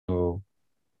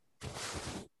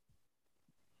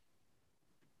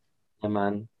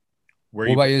man. Where What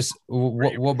you about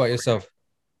been? you? What about yourself?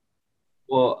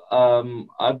 Well,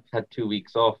 I've had 2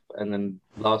 weeks off, and then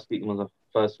last week was the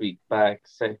first week back.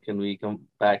 Second week, I'm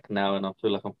back now, and I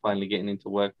feel like I'm finally getting into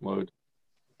work mode.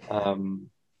 Um,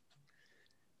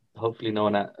 Hopefully, no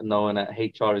one at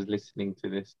HR is listening to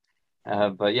this.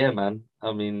 But yeah, man.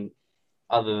 I mean,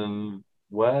 other than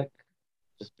work,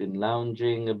 just been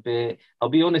lounging a bit. I'll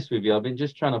be honest with you, I've been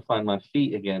just trying to find my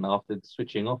feet again after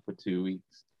switching off for 2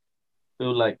 weeks.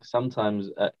 Feel like sometimes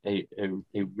a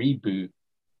reboot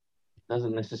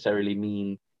doesn't necessarily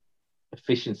mean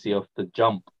efficiency of the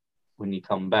jump when you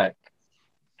come back.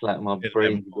 It's like my In that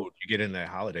brain, mode, you get in that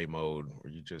holiday mode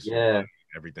where you just yeah,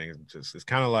 everything is just, it's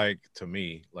kind of like, to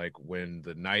me, like when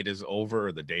the night is over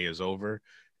or the day is over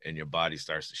and your body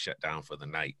starts to shut down for the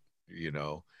night, you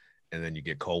know, and then you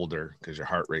get colder because your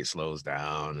heart rate slows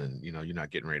down and, you know, you're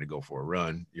not getting ready to go for a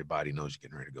run. Your body knows you're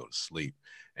getting ready to go to sleep,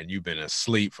 and you've been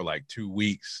asleep for like 2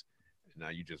 weeks. And now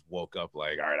you just woke up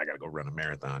like, all right, I got to go run a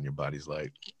marathon. Your body's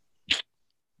like,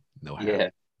 no haps. yeah,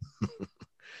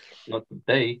 not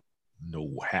today.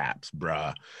 No haps,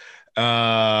 bruh.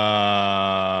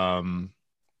 Um,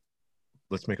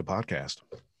 let's make a podcast.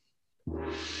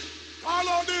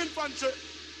 Follow the infantry.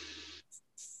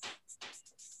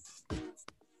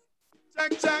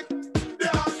 Check.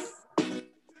 Yeah.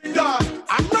 Yeah.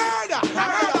 I'm murder.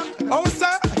 Oh,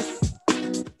 sir.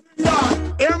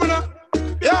 Yeah. Hear me now?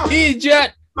 Yeah.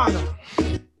 Idiot. Yeah.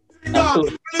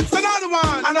 It's another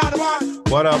one.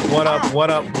 What up? Yeah.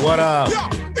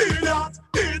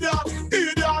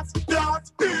 Idiot.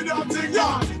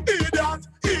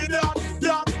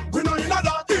 Yeah. We know you're not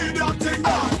that idiot thing.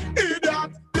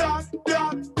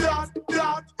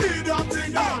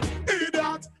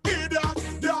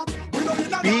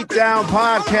 Beat Down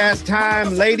Podcast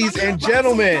time, ladies and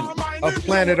gentlemen of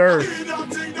planet Earth.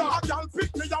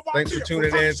 Thanks for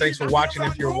tuning in. Thanks for watching.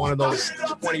 If you're one of those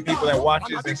 20 people that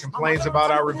watches and complains about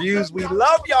our reviews, we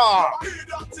love y'all. If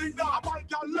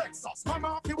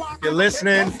you're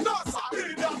listening,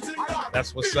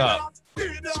 that's what's up.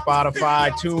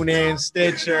 Spotify, TuneIn,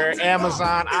 Stitcher,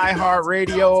 Amazon,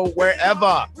 iHeartRadio,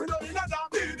 wherever.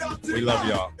 We love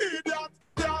y'all.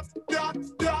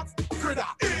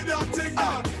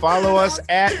 Follow us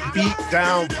at Beat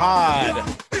Down Pod.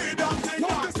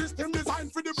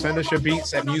 Send us your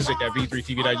beats at music at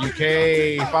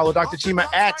v3tv.uk. Follow Dr. Chima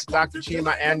at Dr.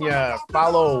 Chima Anya.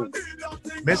 Follow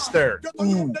Mr.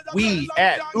 Ooh Wee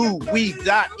at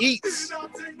oowee.eats.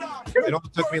 It only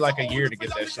took me like a year to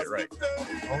get that shit right.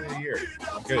 Only a year.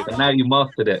 I'm good. And now you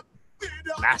mastered it.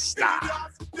 Master.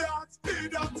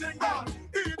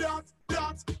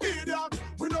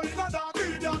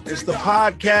 It's the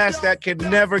podcast that can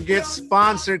never get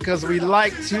sponsored because we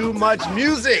like too much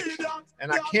music.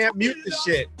 And I can't mute the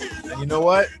shit. And you know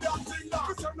what?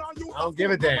 I don't give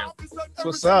a damn. That's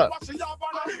what's up.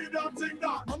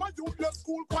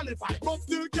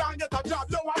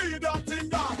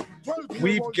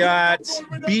 We've got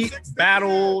beat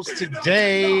battles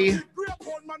today.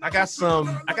 I got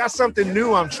something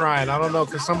new I'm trying. I don't know,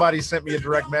 because somebody sent me a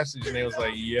direct message and they was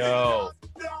like, yo,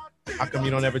 how come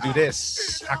you don't ever do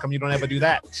this? How come you don't ever do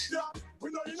that?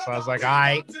 So I was like, all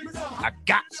right, I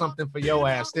got something for your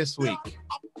ass this week.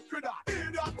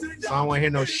 So I don't want to hear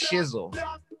no shizzle.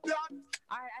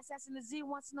 All right, Assassin the Z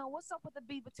wants to know what's up with the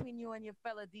beat between you and your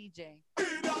fella DJ.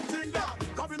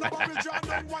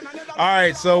 All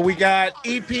right, so we got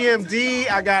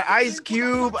EPMD, I got Ice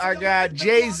Cube, I got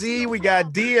Jay-Z, we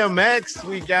got DMX,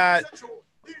 we got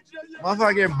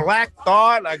motherfucking Black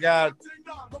Thought, I got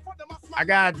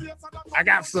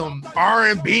some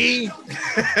R&B.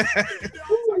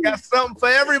 I got something for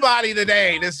everybody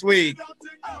today this week.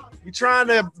 We're trying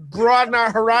to broaden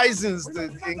our horizons to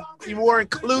be more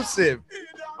inclusive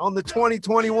on the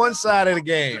 2021 side of the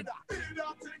game.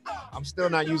 I'm still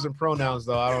not using pronouns,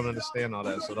 though. I don't understand all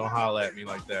that, so don't holler at me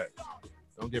like that.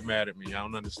 Don't get mad at me. I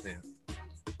don't understand.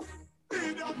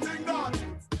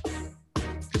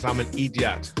 Because I'm an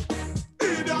idiot.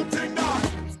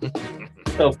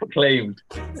 Self-proclaimed.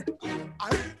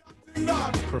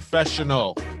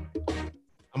 Professional.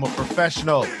 I'm a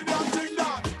professional.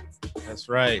 That's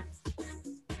right.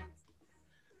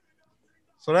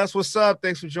 So that's what's up.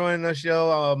 Thanks for joining us,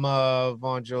 yo. I'm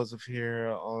Vaughn Joseph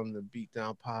here on the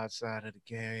Beatdown Pod side of the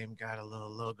game. Got a little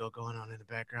logo going on in the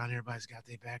background. Everybody's got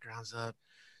their backgrounds up.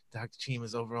 Dr.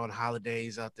 Chima's over on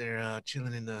holidays out there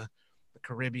chilling in the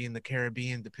Caribbean,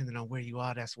 depending on where you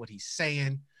are. That's what he's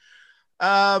saying.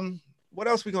 What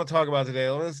else we gonna talk about today?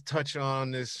 Let's touch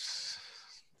on this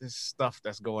stuff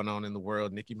that's going on in the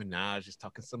world. Nicki Minaj is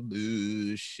talking some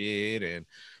bullshit, and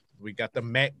We got the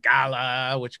Met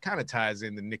Gala, which kind of ties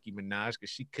into Nicki Minaj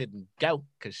because she couldn't go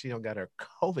because she don't got her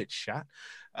COVID shot.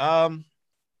 Oh,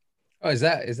 is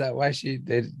that why they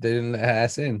didn't let her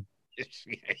ass in?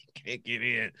 She can't get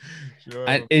in. Sure.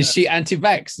 And is she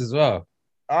anti-vax as well?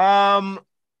 I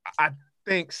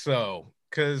think so.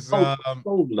 Cause hold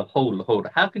on.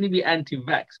 How can you be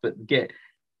anti-vax but get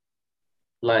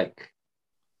like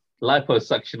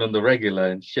liposuction on the regular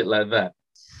and shit like that?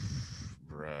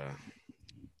 Bruh.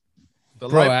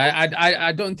 Bro,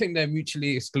 I don't think they're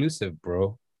mutually exclusive,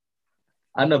 bro.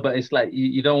 I know, but it's like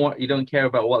you don't care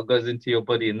about what goes into your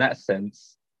body in that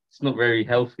sense. It's not very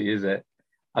healthy, is it?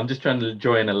 I'm just trying to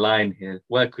join a line here.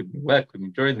 Work with me.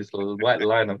 Join this little white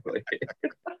line I've got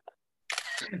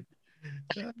here.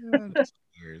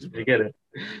 You get it?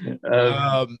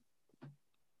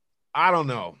 I don't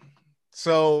know.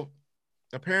 So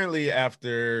apparently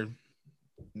after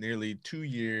nearly 2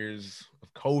 years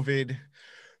of COVID,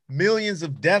 millions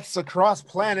of deaths across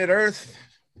planet Earth,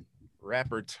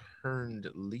 rapper turned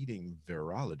leading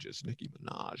virologist Nicki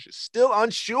Minaj is still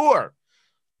unsure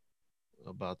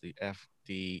about the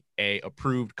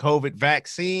FDA-approved COVID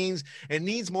vaccines and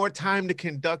needs more time to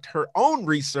conduct her own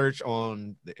research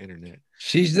on the internet.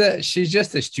 She's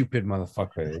just a stupid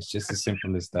motherfucker. It's just as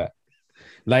simple as that.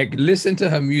 Like, listen to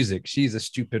her music. She's a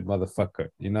stupid motherfucker.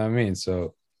 You know what I mean?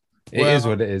 So it is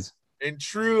what it is. In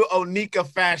true Onika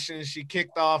fashion, she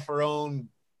kicked off her own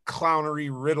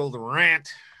clownery-riddled rant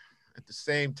at the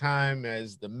same time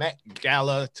as the Met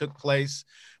Gala took place,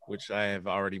 which I have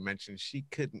already mentioned she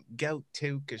couldn't go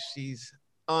to because she's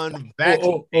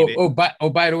unvaccinated.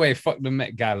 By the way, fuck the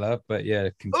Met Gala, but yeah,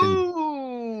 continue.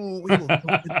 Ooh, we will go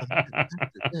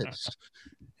into this.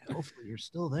 Hopefully you're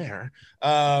still there.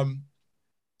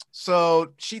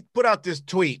 So she put out this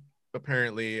tweet,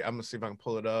 apparently. I'm gonna see if I can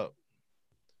pull it up.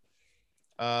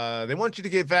 They want you to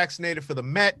get vaccinated for the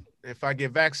Met. If I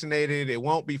get vaccinated, it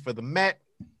won't be for the Met.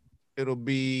 It'll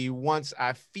be once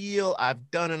I feel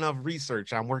I've done enough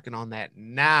research. I'm working on that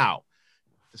now.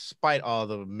 Despite all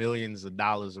the millions of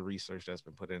dollars of research that's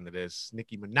been put into this,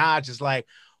 Nicki Minaj is like,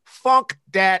 funk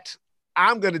that.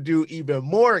 I'm going to do even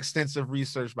more extensive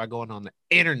research by going on the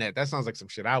internet. That sounds like some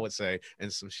shit I would say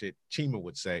and some shit Chima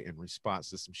would say in response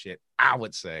to some shit I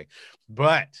would say.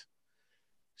 But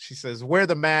she says, wear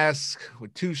the mask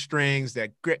with 2 strings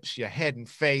that grips your head and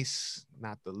face,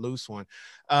 not the loose one.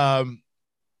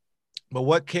 But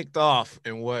what kicked off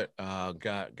and what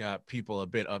got people a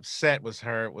bit upset was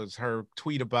her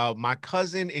tweet about my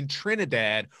cousin in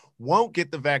Trinidad won't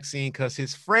get the vaccine because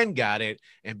his friend got it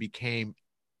and became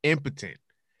impotent.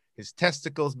 His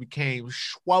testicles became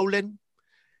swollen.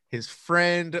 His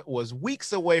friend was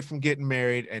weeks away from getting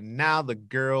married, and now the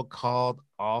girl called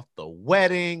off the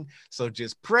wedding. So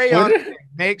just pray on it.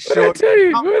 Make sure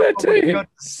your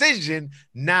decision,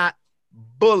 not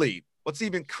bullied. What's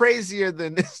even crazier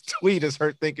than this tweet is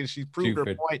her thinking she proved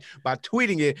her point by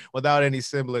tweeting it without any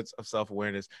semblance of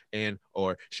self-awareness and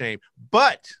or shame.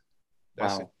 But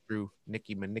that's it through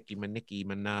Nicki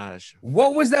Minaj.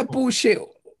 What was that bullshit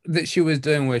that she was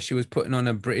doing where she was putting on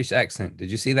a British accent?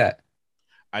 Did you see that?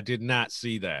 I did not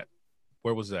see that.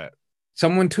 Where was that?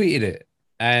 Someone tweeted it,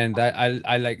 and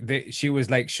I like she was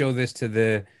like, show this to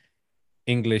the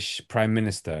English Prime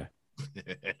Minister.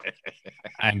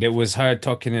 And it was her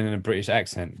talking in a British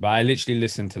accent, but I literally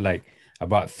listened to like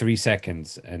about 3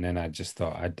 seconds, and then I just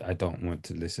thought I don't want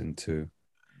to listen to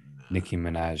Nicki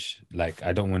Minaj. Like,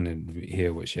 I don't want to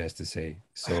hear what she has to say,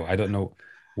 so I don't know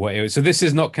what it was. So this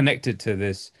is not connected to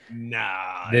this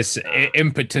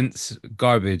impotence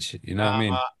garbage, you know what I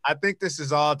mean? I think this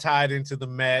is all tied into the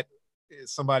Met.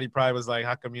 Somebody probably was like,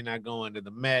 how come you're not going to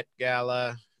the Met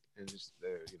Gala? And just, they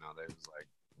was like,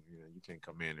 you can't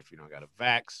come in if you don't got a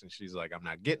vax. And she's like, I'm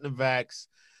not getting a vax.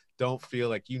 Don't feel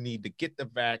like you need to get the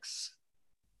vax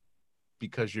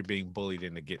because you're being bullied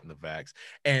into getting the vax.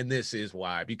 And this is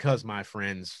why, because my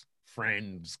friends,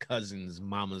 cousins,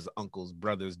 mamas, uncles,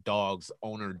 brothers, dogs,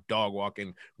 owner, dog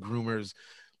walking, groomers,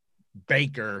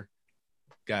 baker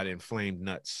got inflamed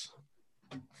nuts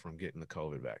from getting the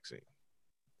COVID vaccine.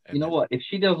 And you know what? If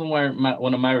she doesn't want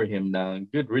to marry him now,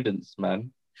 good riddance,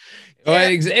 man. Oh,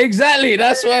 exactly.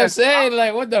 That's what I'm saying.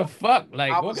 Like, what the fuck?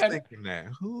 Like, I was thinking that.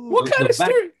 What kind of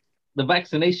story? The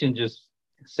vaccination just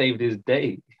saved his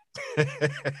day.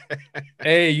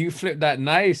 Hey, you flipped that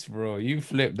nice, bro. You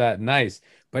flipped that nice.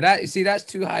 But that's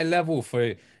too high level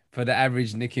for the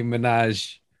average Nicki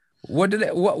Minaj. What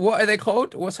are they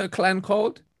called? What's her clan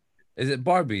called? Is it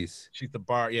Barbies? She's the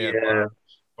bar, yeah.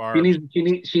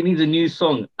 She needs a new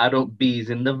song. I don't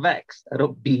bees in the vax. I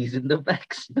don't bees in the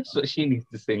vax. That's what she needs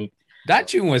to sing. That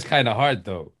tune was kind of hard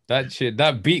though.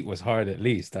 That beat was hard at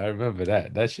least. I remember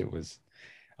that. That shit was.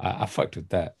 I fucked with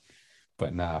that.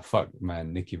 But nah, fuck,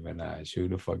 man. Nicki Minaj. Who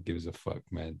the fuck gives a fuck,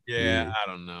 man? Yeah, Really? I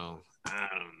don't know.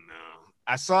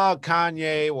 I saw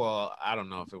Kanye. Well, I don't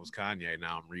know if it was Kanye.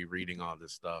 Now I'm rereading all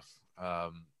this stuff.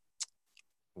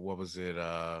 What was it?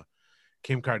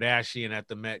 Kim Kardashian at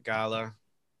the Met Gala.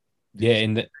 Did Yeah,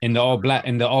 you see in the all black,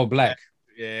 in the all black.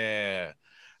 Yeah.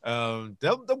 Them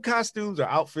costumes or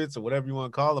outfits or whatever you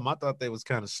want to call them, I thought they was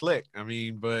kind of slick. I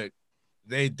mean, but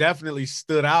they definitely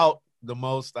stood out the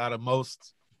most out of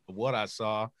most of what I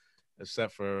saw,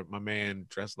 except for my man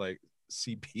dressed like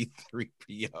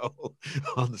CP3PO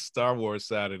on the Star Wars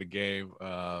side of the game.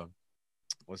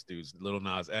 What's dude's Little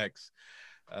Nas X?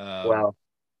 Wow.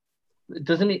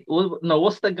 Doesn't he? No,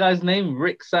 what's the guy's name?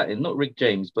 Rick Satin, not Rick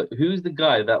James, but who's the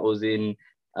guy that was in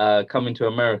Coming to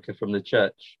America from the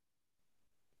church?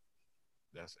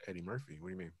 That's Eddie Murphy. What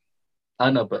do you mean?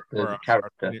 I know, but the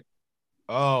character.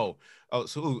 So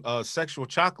Sexual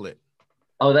Chocolate.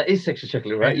 Oh, that is Sexual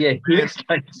Chocolate, right? Yeah, he looks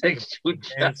like Sexual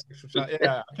Chocolate.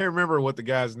 Yeah, I can't remember what the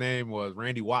guy's name was.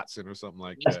 Randy Watson or something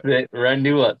like That's that. it,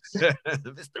 Randy Watts.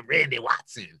 Mr. Randy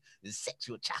Watson, the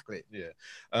Sexual Chocolate. Yeah.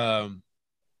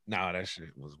 No, that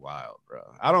shit was wild, bro.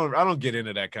 I don't get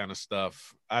into that kind of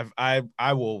stuff. I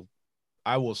will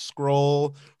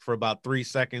scroll for about 3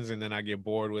 seconds and then I get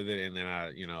bored with it and then I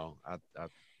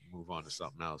move on to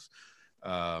something else.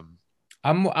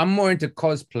 I'm more into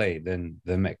cosplay than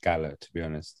the Met Gala, to be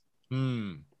honest.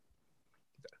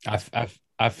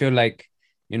 I feel like,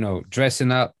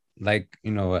 dressing up like,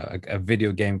 a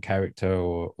video game character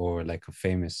or like a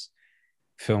famous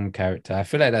film character. I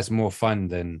feel like that's more fun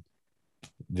than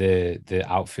the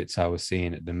outfits I was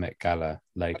seeing at the Met Gala.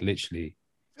 Like literally.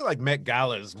 I feel like Met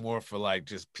Gala is more for like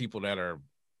just people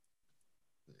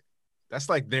that's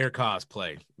like their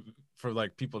cosplay for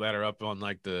like people that are up on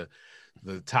like the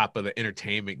top of the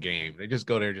entertainment game. They just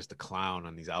go there just to clown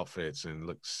on these outfits and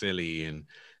look silly, and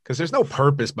because there's no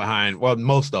purpose behind, well,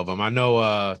 most of them. I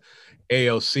know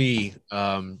AOC,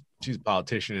 she's a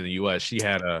politician in the US. She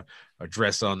had a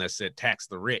dress on that said tax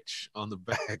the rich on the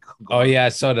back. Oh yeah, I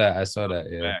saw that.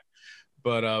 Yeah. Back.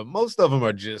 But most of them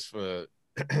are just for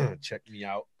check me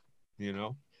out,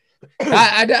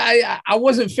 I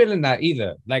wasn't feeling that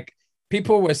either. Like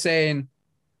people were saying,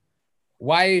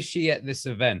 why is she at this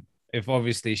event if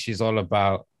obviously she's all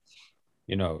about,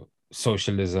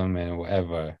 socialism and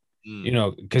whatever,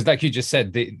 because like you just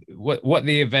said, what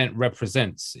the event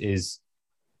represents is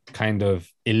kind of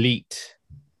elite.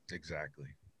 Exactly.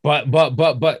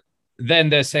 But then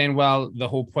they're saying, well, the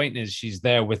whole point is she's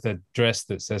there with a dress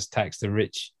that says tax the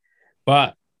rich.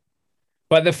 But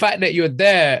the fact that you're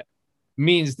there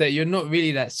means that you're not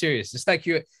really that serious.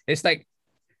 It's like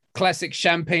classic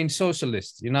champagne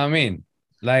socialist. You know what I mean?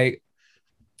 Like,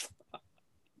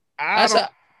 I don't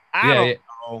know.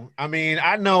 I mean,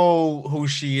 I know who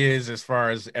she is as far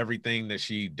as everything that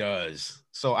she does.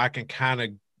 So I can kind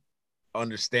of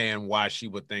understand why she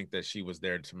would think that she was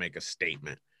there to make a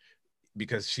statement,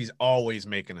 because she's always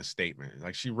making a statement.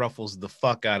 Like, she ruffles the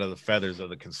fuck out of the feathers of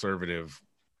the conservative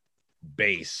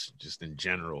base just in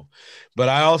general. But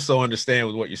I also understand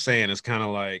with what you're saying. It's kind of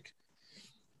like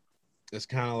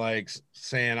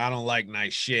saying I don't like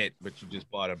nice shit, but you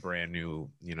just bought a brand new,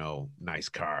 nice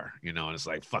car, and it's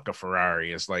like fuck a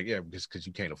Ferrari. It's like, yeah, just because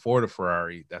you can't afford a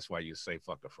Ferrari, that's why you say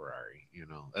fuck a Ferrari,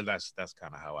 and that's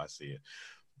kind of how I see it.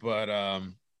 But yeah,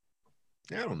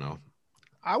 I don't know.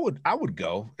 I would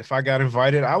go if I got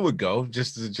invited. I would go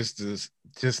just.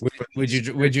 Would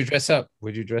you dress up?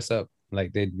 Would you dress up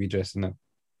like they'd be dressing up?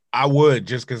 I would,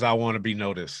 just because I want to be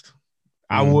noticed.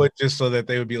 I would, just so that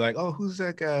they would be like, oh, who's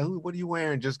that guy? What are you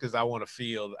wearing? Just because I want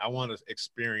to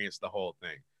experience the whole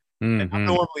thing. And I'm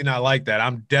normally not like that.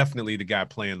 I'm definitely the guy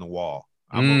playing the wall.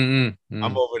 I'm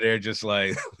over there just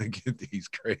like, look at these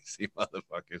crazy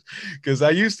motherfuckers. Because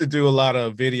I used to do a lot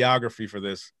of videography for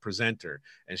this presenter,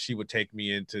 and she would take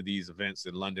me into these events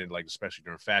in London, like especially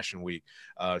during Fashion Week.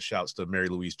 Shouts to Mary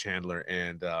Louise Chandler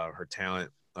and her talent.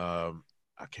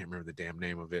 I can't remember the damn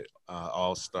name of it.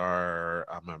 All Star.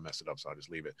 I'm gonna mess it up, so I'll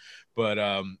just leave it. But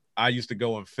I used to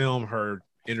go and film her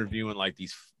interviewing like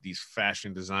these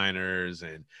fashion designers,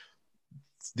 and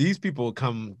these people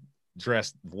come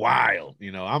dressed wild.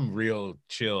 I'm real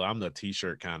chill. I'm the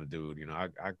t-shirt kind of dude.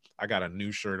 I got a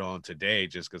new shirt on today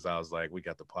just because I was like, we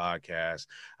got the podcast.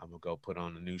 I'm gonna go put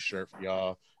on a new shirt for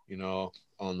y'all.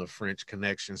 On the French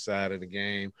Connection side of the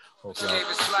game. Hope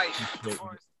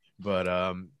y'all. But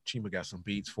Chima got some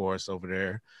beats for us over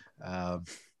there.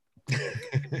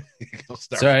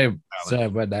 Sorry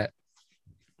about that.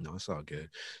 No, it's all good.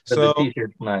 But the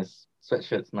t-shirt's nice.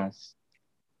 Sweatshirt's nice.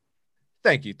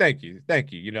 Thank you.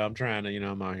 You know, I'm trying to, you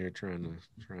know, I'm out here trying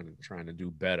to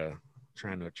do better,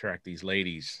 trying to attract these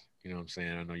ladies. You know what I'm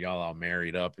saying? I know y'all all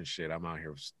married up and shit. I'm out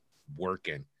here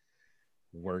working,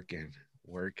 working,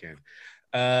 working.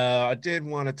 I did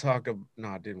want to talk. No,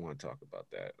 I didn't want to talk about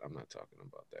that. I'm not talking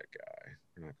about that guy.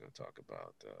 We're not going to talk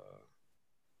about.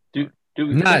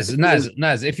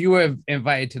 Naz. If you were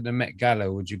invited to the Met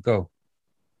Gala, would you go?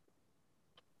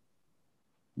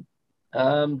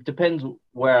 Depends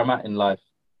where I'm at in life.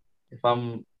 If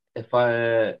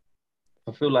I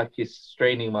feel like it's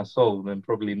straining my soul, then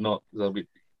probably not. 'Cause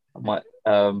I might.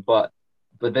 But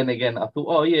then again, I thought,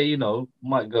 oh yeah, you know,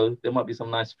 might go. There might be some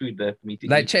nice food there for me to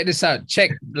Like, eat. check this out. Check,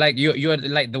 like, you're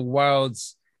like the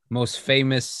world's most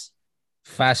famous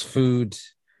fast food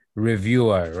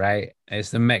reviewer, right?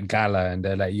 It's the Met Gala, and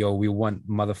they're like, yo, we want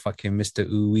motherfucking Mr.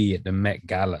 Ooey at the Met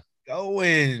Gala.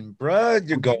 Going, bruh.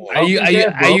 You're going. Are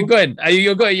you good?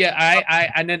 You're good? Yeah.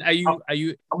 And then I'm gonna are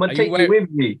you take you with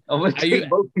me. I'm gonna take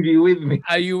both of you with me.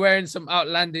 Are you wearing some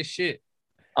outlandish shit?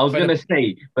 I was gonna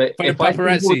say, but for the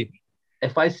paparazzi.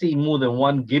 If I see more than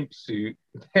one gimp suit,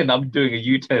 then I'm doing a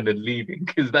U-turn and leaving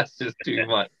because that's just too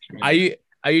much. Are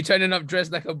you turning up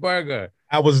dressed like a burger?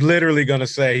 I was literally gonna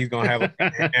say he's gonna have a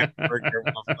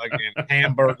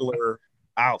hamburger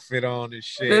outfit on and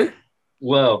shit.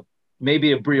 Well,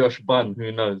 maybe a brioche bun.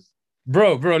 Who knows?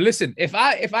 Bro, listen. If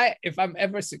I'm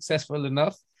ever successful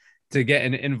enough to get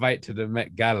an invite to the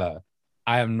Met Gala,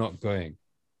 I am not going.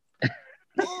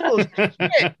 Oh,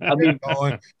 shit. I mean,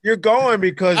 you're going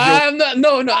because I'm not.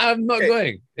 No, I'm not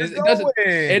going.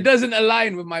 It doesn't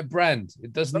align with my brand.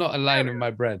 It does not align with my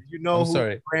brand. You know, I'm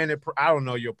sorry. Brand I don't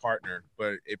know your partner,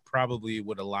 but it probably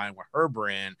would align with her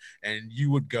brand, and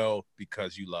you would go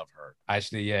because you love her.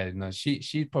 Actually, yeah, no,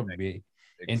 she'd probably be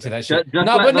into that shit.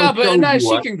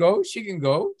 She can go. She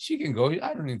can go.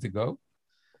 I don't need to go.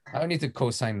 I don't need to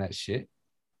co-sign that shit.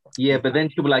 Yeah, but then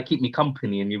she'll be like, keep me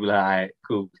company, and you'll be like, all right,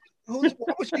 cool. Why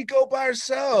would she go by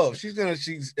herself? She's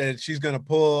gonna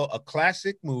pull a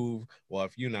classic move. Well,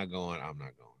 if you're not going, I'm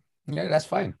not going. Yeah, that's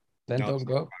fine. Then don't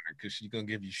go. Because she's gonna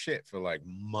give you shit for like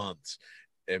months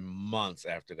and months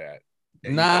after that.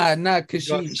 And because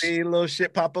she see little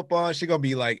shit pop up on. She's gonna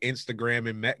be like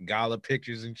Instagramming Met Gala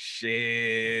pictures and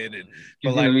shit. And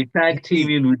she's gonna be tag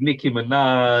teaming with Nicki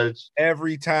Minaj.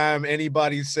 Every time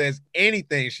anybody says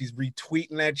anything, she's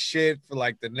retweeting that shit for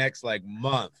like the next like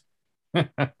month.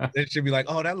 Then she'll be like,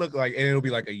 oh, that looked like, and it'll be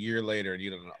like a year later, and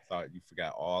you thought you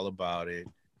forgot all about it,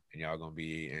 and y'all gonna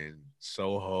be in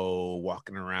Soho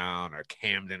walking around or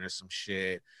Camden or some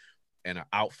shit, and an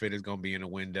outfit is gonna be in the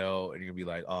window, and you're gonna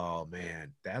be like, oh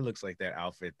man, that looks like that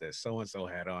outfit that so and so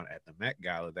had on at the Met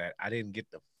Gala that I didn't get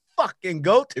to fucking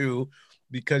go to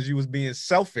because you was being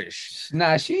selfish.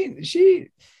 Nah, she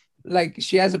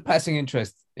has a passing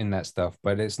interest in that stuff,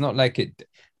 but it's not like it.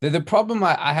 The problem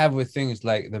I have with things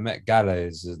like the Met Gala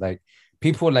is like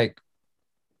people like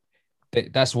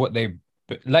that's what they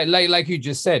like you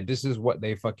just said. This is what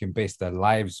they fucking base their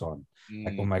lives on.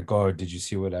 Like, oh my god, did you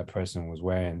see what that person was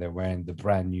wearing? They're wearing the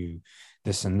brand new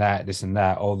this and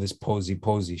that, all this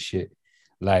posy shit.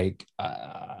 Like,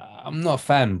 I'm not a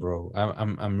fan, bro.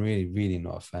 I'm really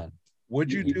not a fan.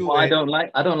 Would you do? I don't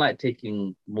like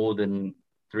taking more than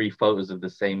 3 photos of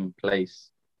the same place.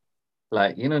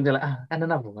 Like, you know, they're like, and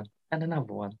another one.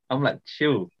 I'm like,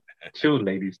 chill,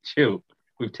 ladies, chill.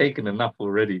 We've taken enough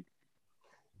already.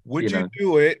 Would you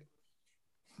do it,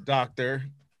 doctor?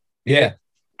 Yeah.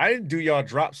 I didn't do y'all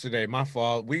drops today. My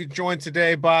fault. We joined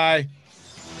today by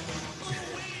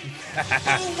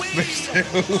Mr.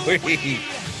 Ooey.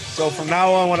 So from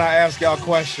now on, when I ask y'all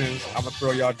questions, I'm gonna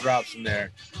throw y'all drops in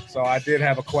there. So I did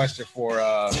have a question for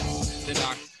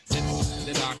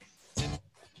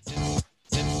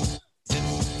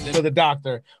the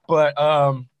doctor, but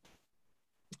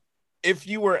if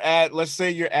you were at, let's say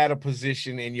you're at a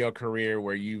position in your career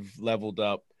where you've leveled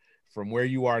up from where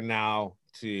you are now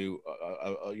to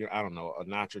I don't know, a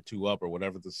notch or two up or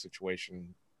whatever the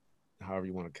situation, however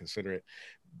you want to consider it,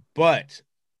 but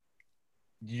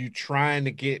you trying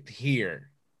to get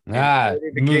here.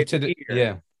 Move to the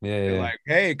here, yeah. Like,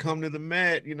 hey, come to the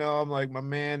Met. You know, I'm like, my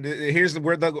man. Here's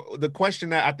where the question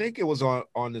that I think it was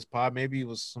on this pod. Maybe it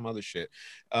was some other shit.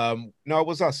 No, it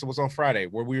was us. It was on Friday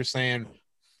where we were saying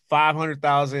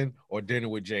 500,000 or dinner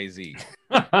with Jay-Z.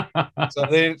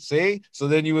 So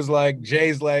then you was like,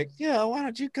 Jay's like, yeah, why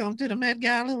don't you come to the Met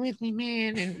Gala with me,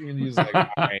 man? And he was like, all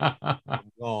right,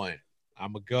 I'm going.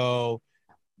 I'm gonna go.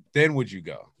 Then would you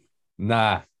go?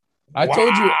 Nah, I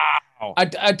told you.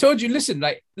 I told you, listen,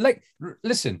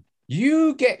 listen,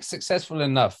 you get successful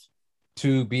enough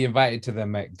to be invited to the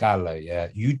Met Gala, yeah?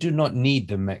 You do not need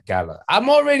the Met Gala. I'm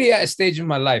already at a stage in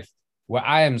my life where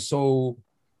I am so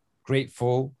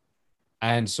grateful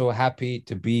and so happy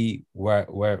to be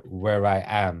where I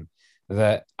am,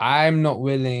 that I'm not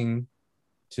willing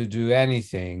to do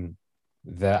anything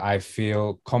that I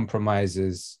feel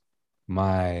compromises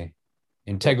my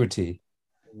integrity.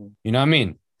 You know what I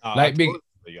mean? I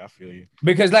feel you.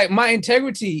 Because like my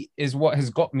integrity is what has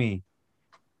got me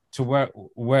to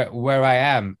where I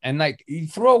am. And like you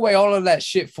throw away all of that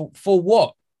shit for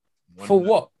what? For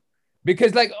what?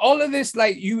 Because like all of this,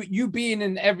 like you being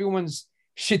in everyone's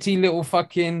shitty little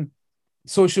fucking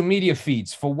social media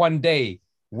feeds for one day,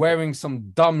 wearing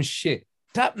some dumb shit,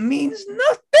 that means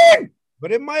nothing.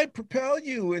 But it might propel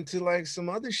you into like some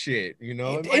other shit, you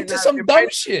know, Into some dumb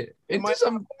shit.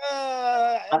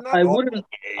 I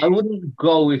wouldn't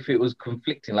go if it was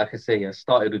conflicting. Like I say, I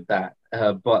started with that.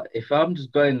 But if I'm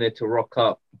just going there to rock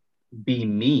up, be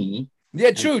me.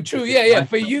 Yeah, true. Yeah.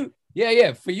 For you,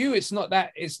 for you, it's not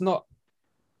that. It's not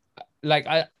like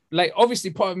obviously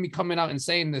part of me coming out and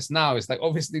saying this now. It's like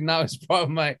obviously now it's part of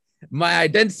my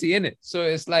identity in it. So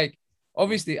it's like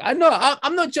obviously I'm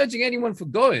not judging anyone for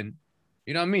going.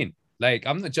 You know what I mean? Like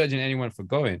I'm not judging anyone for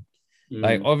going.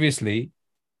 Like obviously,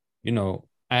 you know,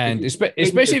 and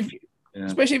especially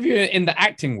if you're in the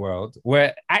acting world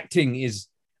where acting is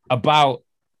about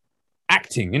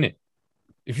acting, innit?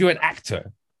 If you're an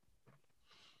actor,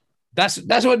 that's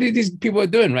what these people are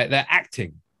doing, right? They're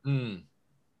acting.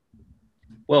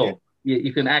 Well,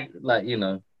 you can act like, you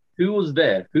know, who was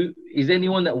there? Who is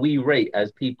anyone that we rate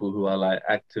as people who are like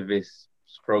activists,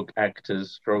 stroke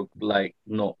actors, stroke like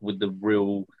not with the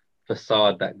real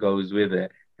facade that goes with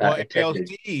it? Well,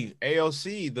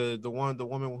 AOC, the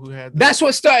woman who had that's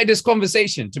what started this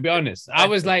conversation, to be honest. I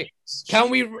was like, can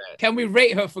we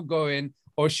rate her for going,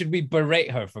 or should we berate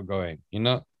her for going? You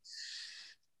know?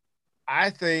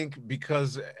 I think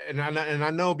because, and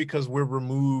I know because we're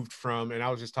removed from, and I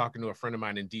was just talking to a friend of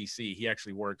mine in DC. He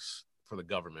actually works for the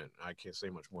government. I can't say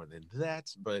much more than that,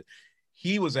 but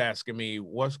he was asking me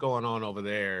what's going on over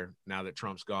there now that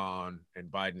Trump's gone and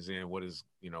Biden's in. What's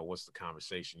the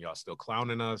conversation? Y'all still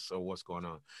clowning us, or what's going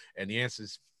on? And the answer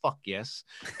is fuck yes.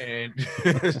 And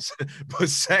but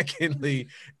secondly,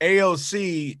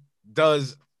 AOC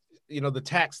does, you know, the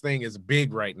tax thing is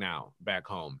big right now back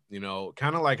home, you know,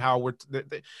 kind of like how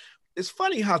it's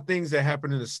funny how things that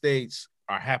happen in the States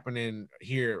are happening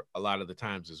here a lot of the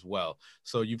times as well.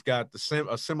 So you've got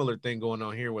a similar thing going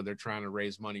on here where they're trying to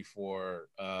raise money for,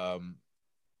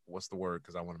 what's the word?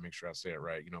 Because I want to make sure I say it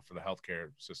right, you know, for the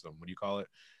healthcare system. What do you call it?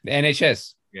 The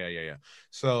NHS. Yeah.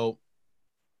 So,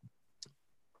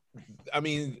 I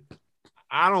mean,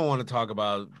 I don't want to talk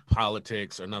about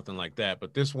politics or nothing like that,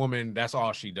 but this woman, that's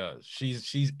all she does.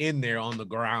 She's in there on the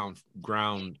ground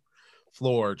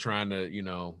floor trying to, you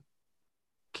know,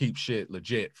 keep shit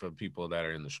legit for people that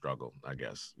are in the struggle, I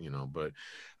guess, you know. But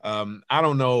I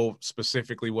don't know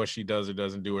specifically what she does or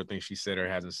doesn't do or things she said or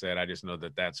hasn't said. I just know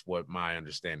that that's what my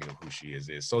understanding of who she is.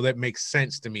 So that makes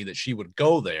sense to me that she would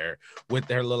go there with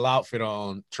her little outfit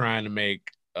on trying to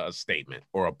make a statement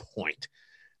or a point.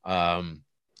 And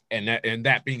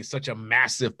that being such a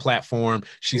massive platform,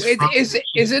 is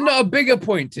it not a bigger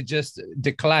point to just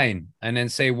decline and then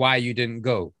say why you didn't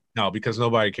go? No, because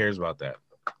nobody cares about that.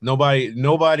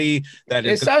 Nobody that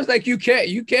it sounds like you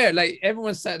care. Like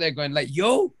everyone sat there going like,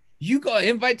 yo, you got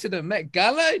invited to the Met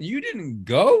Gala and you didn't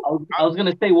go? I was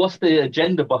gonna say, what's the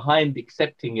agenda behind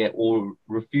accepting it or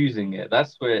refusing it?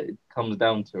 That's where it comes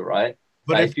down to, right?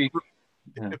 But like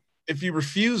if you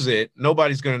refuse it,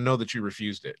 nobody's gonna know that you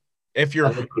refused it. If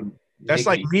you're that's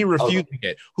like me refusing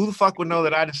it. Who the fuck would know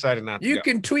that I decided not to go? You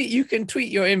can tweet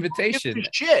your invitation.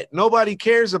 Shit. Nobody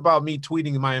cares about me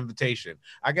tweeting my invitation.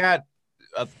 I got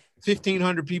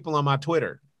 1,500 people on my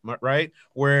Twitter, right?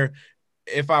 Where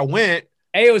if I went,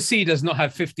 AOC does not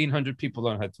have 1,500 people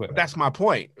on her Twitter. That's my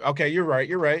point. Okay, you're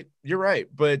right.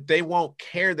 But they won't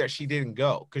care that she didn't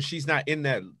go because she's not in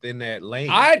that lane.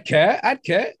 I'd care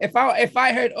if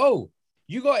I heard, oh,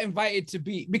 you got invited to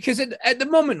be, because at the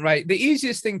moment, right, the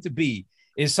easiest thing to be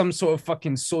is some sort of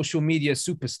fucking social media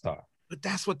superstar. But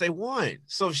that's what they want.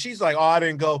 So she's like, oh, I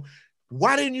didn't go.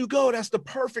 Why didn't you go? That's the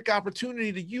perfect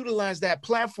opportunity to utilize that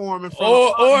platform.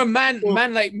 Or a man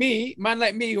like me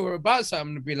who are about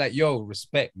something to be like, yo,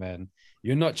 respect, man.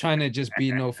 You're not trying to just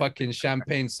be no fucking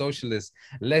champagne socialist.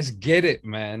 Let's get it,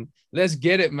 man.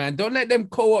 Don't let them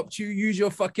co-opt you, use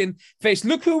your fucking face.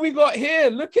 Look who we got here.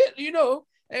 Look at, you know,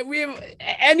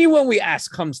 anyone we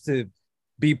ask comes to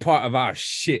be part of our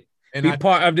shit. And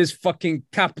part of this fucking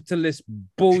capitalist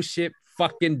bullshit,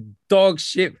 fucking dog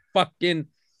shit, fucking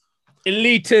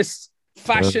elitist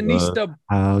fashionista.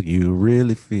 How you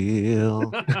really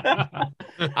feel.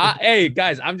 Hey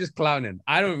guys, I'm just clowning.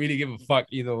 I don't really give a fuck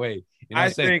either way. You know what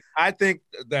I'm saying? I think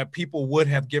that people would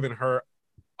have given her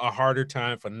a harder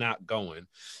time for not going.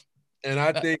 And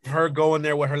I think her going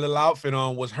there with her little outfit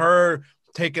on was her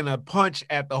taking a punch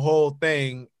at the whole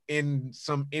thing in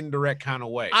some indirect kind of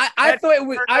way. I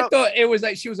thought it was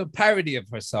like she was a parody of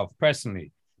herself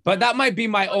personally. But that might be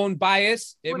my own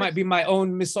bias. It might be my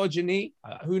own misogyny.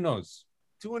 Who knows?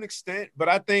 To an extent, but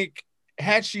I think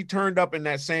had she turned up in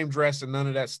that same dress and none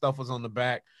of that stuff was on the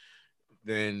back,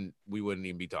 then we wouldn't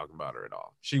even be talking about her at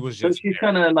all. She was So just she's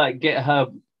trying to like get her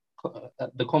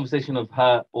the conversation of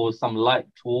her or some light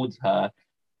towards her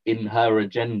in her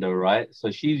agenda, right?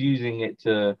 So she's using it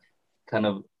to kind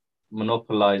of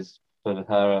monopolize for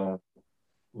her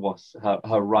what's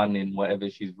her run in whatever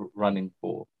she's running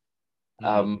for.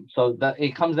 So that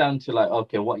it comes down to like,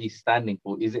 okay, what are you standing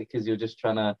for? Is it because you're just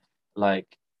trying to like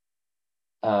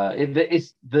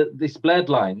it's blurred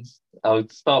lines. I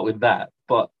would start with that,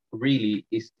 but really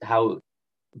it's how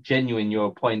genuine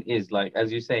your point is. Like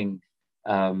as you're saying,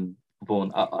 Vaughan,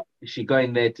 is she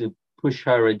going there to push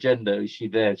her agenda? Is she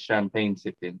there champagne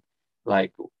sipping?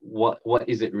 Like what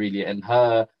is it really? And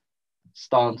her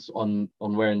stance on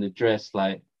wearing the dress,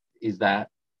 like, is that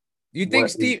You think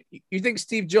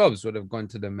Steve Jobs would have gone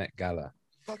to the Met Gala?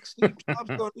 fuck Steve Jobs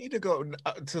don't need to go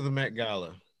to the Met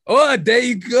Gala. Oh, there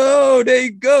you go. There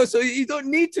you go. So you don't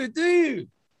need to, do you?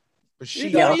 But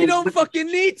You don't fucking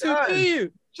need to, do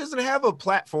you? She doesn't have a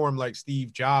platform like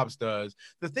Steve Jobs does.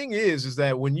 The thing is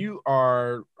that when you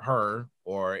are her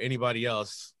or anybody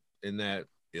else in that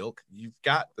ilk, you've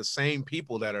got the same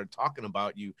people that are talking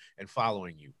about you and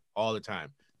following you all the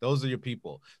time. Those are your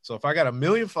people. So if I got 1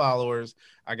 million followers,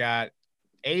 I got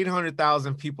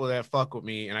 800,000 people that fuck with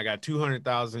me, and I got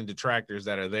 200,000 detractors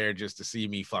that are there just to see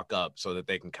me fuck up so that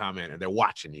they can comment, and they're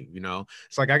watching you, you know?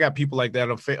 It's like I got people like that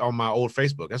on my old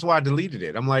Facebook. That's why I deleted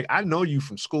it. I'm like, I know you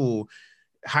from school,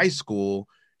 high school.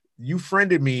 You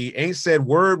friended me, ain't said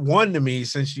word one to me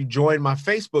since you joined my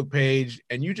Facebook page,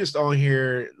 and you just on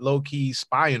here low-key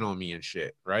spying on me and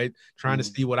shit, right? Trying to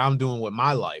see what I'm doing with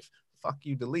my life. Fuck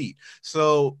you, delete.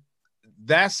 So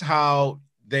that's how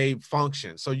they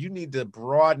function. So you need to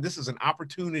broaden. This is an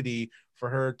opportunity for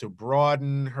her to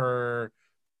broaden her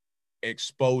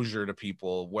exposure to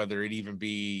people, whether it even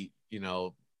be, you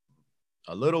know,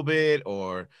 a little bit,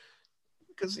 or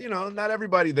because, you know, not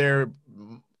everybody there,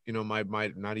 you know,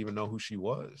 might not even know who she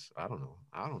was. I don't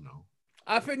know.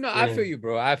 I feel you,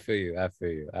 bro. I feel you.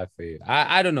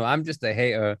 I don't know. I'm just a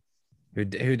hater who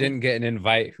didn't get an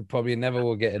invite, who probably never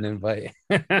will get an invite.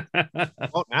 Well,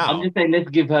 now. I'm just saying, let's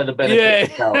give her the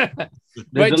benefit of the doubt.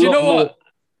 But you know what?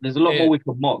 There's a lot more we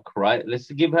could mock, right? Let's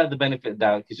give her the benefit of the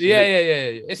doubt. Yeah.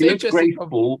 It's she looks interesting.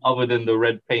 graceful other than the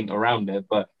red paint around it,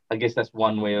 but I guess that's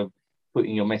one way of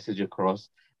putting your message across.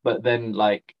 But then,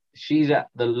 like, she's at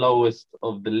the lowest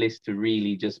of the list to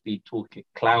really just be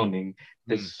clowning.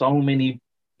 There's so many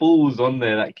fools on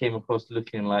there that came across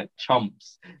looking like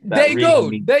chumps. There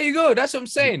you go. That's what I'm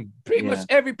saying. Pretty much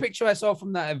every picture I saw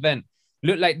from that event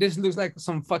looks like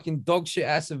some fucking dog shit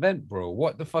ass event, bro.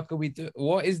 What the fuck are we doing?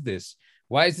 What is this?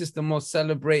 Why is this the most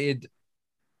celebrated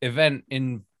event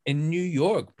in New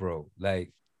York, bro?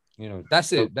 Like, you know,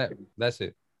 that's it. That's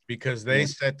it. Because they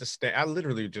set the stage. I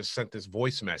literally just sent this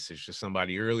voice message to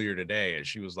somebody earlier today, and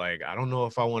she was like, I don't know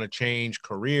if I want to change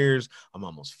careers. I'm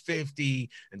almost 50,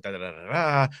 and da da da da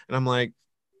da. And I'm like,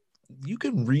 you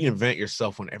can reinvent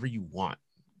yourself whenever you want.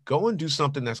 Go and do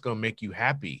something that's gonna make you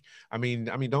happy. I mean,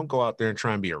 don't go out there and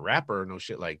try and be a rapper or no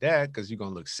shit like that, because you're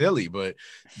gonna look silly, but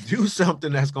do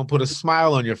something that's gonna put a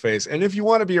smile on your face. And if you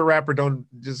want to be a rapper, don't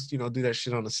just, you know, do that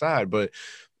shit on the side. But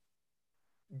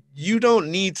you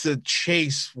don't need to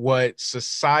chase what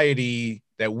society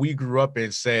that we grew up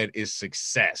in said is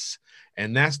success.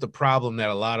 And that's the problem that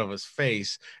a lot of us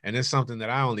face. And it's something that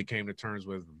I only came to terms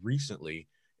with recently,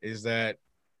 is that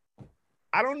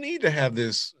I don't need to have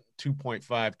this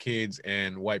 2.5 kids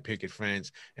and white picket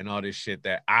fence and all this shit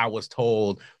that I was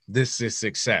told this is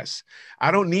success. I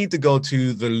don't need to go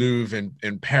to the Louvre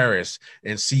in Paris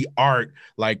and see art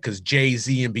like, because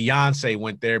Jay-Z and Beyonce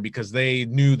went there because they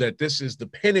knew that this is the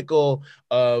pinnacle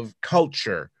of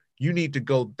culture. You need to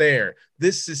go there.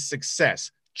 This is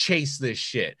success. Chase this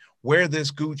shit. Wear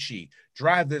this Gucci.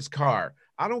 Drive this car.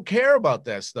 I don't care about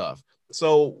that stuff.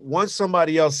 So once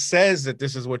somebody else says that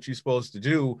this is what you're supposed to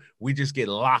do, we just get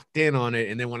locked in on it.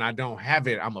 And then when I don't have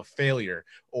it, I'm a failure.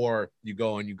 Or you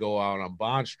go out on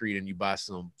Bond Street and you buy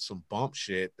some bump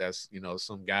shit that's, you know,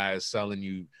 some guy is selling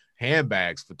you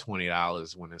handbags for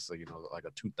 $20 when it's, you know, like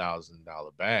a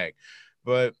 $2,000 bag.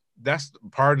 But that's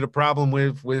part of the problem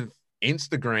with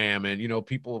Instagram, and you know,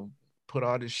 people put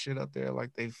all this shit up there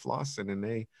like they flossing, and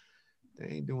they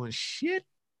ain't doing shit,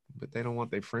 but they don't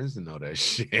want their friends to know that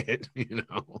shit, you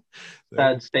know.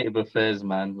 Sad state of affairs,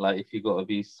 man. Like if you got to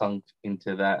be sunk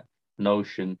into that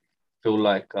notion, feel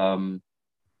like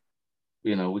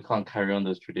you know, we can't carry on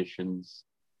those traditions.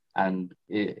 And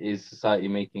is society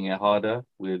making it harder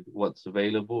with what's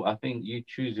available? I think you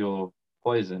choose your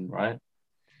poison, right?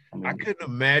 I couldn't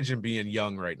imagine being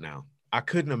young right now. I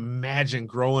couldn't imagine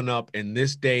growing up in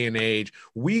this day and age.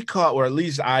 We caught, or at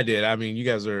least I did. I mean, you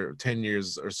guys are 10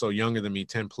 years or so younger than me,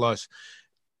 10 plus.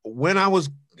 When I was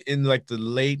in like the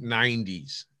late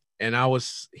 90s and I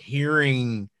was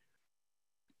hearing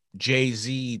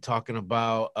Jay-Z talking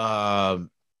about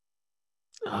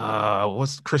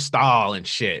what's Cristal and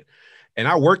shit. And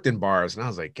I worked in bars and I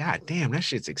was like, God damn, that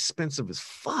shit's expensive as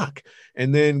fuck.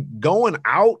 And then going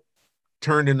out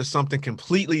turned into something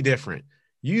completely different.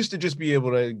 You used to just be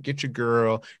able to get your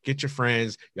girl, get your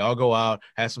friends, y'all go out,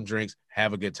 have some drinks,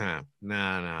 have a good time.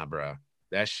 Nah, bro.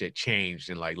 That shit changed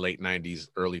in like late 90s,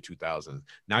 early 2000s.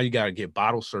 Now you got to get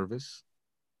bottle service.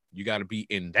 You got to be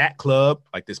in that club,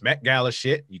 like this Met Gala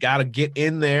shit. You got to get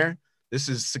in there. This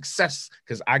is success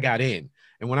because I got in.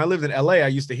 And when I lived in LA, I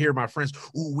used to hear my friends,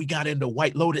 ooh, we got into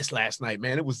White Lotus last night,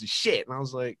 man. It was the shit. And I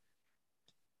was like,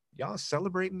 y'all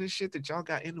celebrating this shit that y'all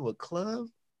got into a club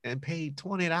and paid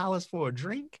 $20 for a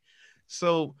drink?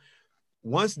 So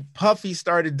once Puffy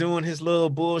started doing his little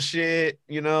bullshit,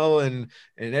 you know, and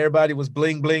everybody was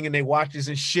bling blinging their watches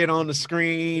and shit on the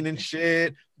screen and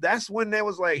shit, that's when they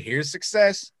was like, here's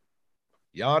success.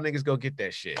 Y'all niggas go get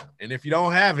that shit. And if you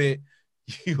don't have it,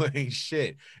 you ain't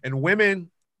shit. And women,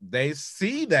 they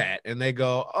see that and they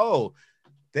go, oh,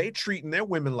 they treating their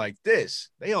women like this.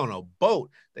 They on a boat.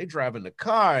 They driving the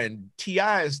car, and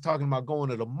T.I. is talking about going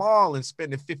to the mall and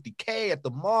spending $50K at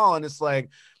the mall. And it's like,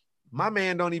 my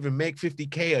man don't even make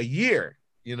 $50K a year,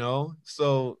 you know?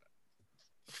 So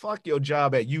fuck your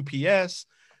job at UPS.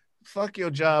 Fuck your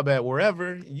job at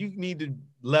wherever. You need to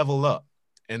level up.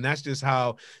 And that's just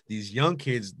how these young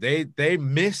kids, they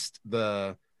missed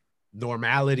the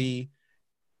normality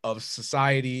of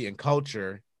society and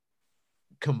culture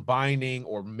combining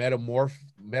or I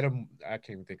can't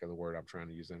even think of the word I'm trying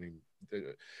to use.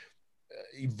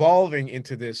 Evolving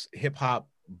into this hip hop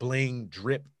bling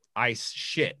drip ice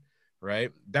shit, right?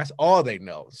 That's all they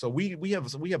know. So we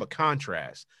have a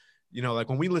contrast, you know, like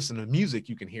when we listen to music,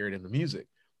 you can hear it in the music.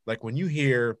 Like when you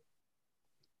hear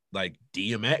like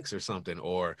DMX or something,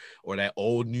 or that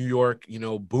old New York, you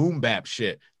know, boom bap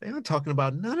shit, they aren't talking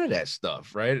about none of that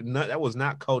stuff, right? That was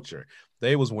not culture.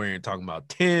 They was talking about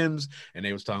Timbs, and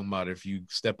they was talking about if you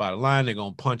step out of line, they're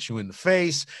gonna punch you in the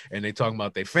face, and they talking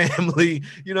about their family.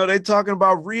 You know, they talking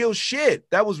about real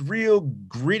shit. That was real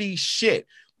gritty shit.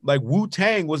 Like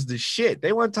Wu-Tang was the shit.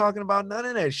 They weren't talking about none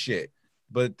of that shit.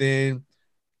 But then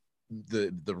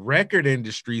the record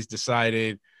industries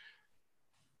decided,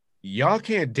 y'all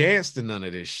can't dance to none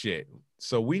of this shit.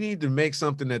 So we need to make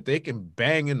something that they can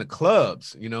bang in the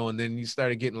clubs, you know, and then you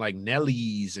started getting like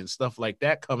Nellies and stuff like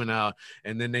that coming out.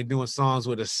 And then they doing songs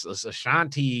with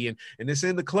Ashanti and it's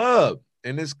in the club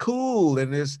and it's cool.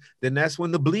 And then that's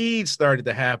when the bleed started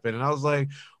to happen. And I was like,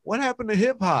 what happened to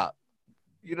hip hop?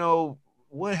 You know,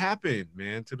 what happened,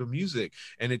 man, to the music?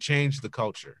 And it changed the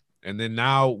culture. And then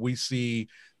now we see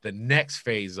the next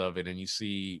phase of it. And you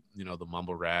see, you know, the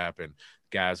mumble rap and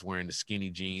guys wearing the skinny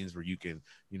jeans where you can,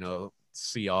 you know,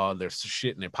 see all their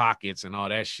shit in their pockets and all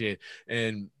that shit.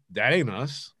 And that ain't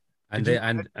us. And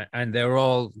they're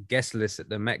all guest lists at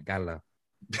the Met Gala.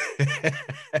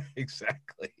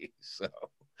 Exactly. So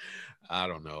I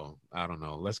don't know.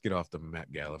 Let's get off the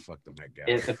Met Gala. Fuck the Met Gala.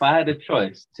 If I had a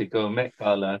choice to go Met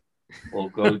Gala or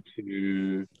go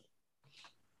to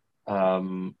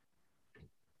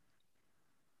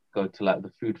like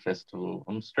the food festival,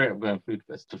 I'm straight up going food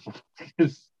festival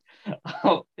because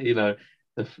you know,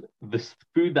 the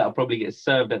food that will probably get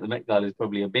served at the Met Gala is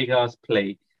probably a big ass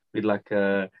plate with like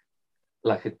a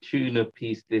tuna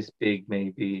piece this big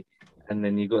maybe, and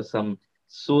then you got some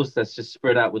sauce that's just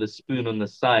spread out with a spoon on the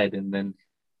side, and then,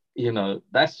 you know,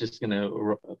 that's just gonna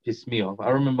piss me off. I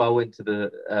remember I went to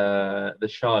the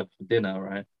Shard for dinner,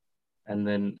 right, and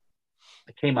then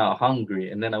I came out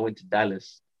hungry, and then I went to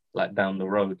Dallas, like down the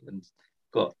road, and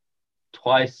got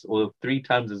twice or three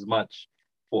times as much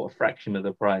for a fraction of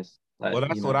the price. Like, well,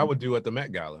 that's what I would do at the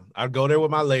Met Gala. I'd go there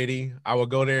with my lady. I would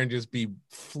go there and just be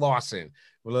flossing.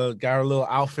 Got a little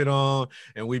outfit on,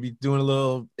 and we'd be doing a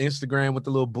little Instagram with the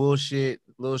little bullshit,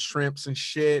 little shrimps and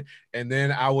shit. And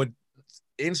then I would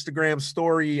Instagram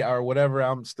story or whatever.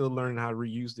 I'm still learning how to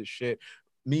reuse this shit.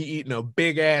 me eating a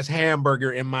big ass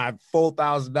hamburger in my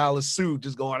 $4,000 suit,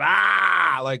 just going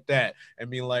like that, and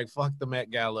being like, "Fuck the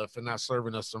Met Gala for not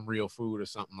serving us some real food or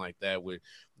something like that." With,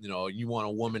 you want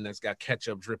a woman that's got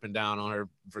ketchup dripping down on her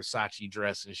Versace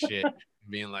dress and shit,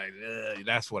 being like,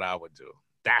 "That's what I would do.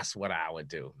 That's what I would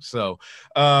do." So,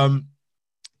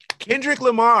 Kendrick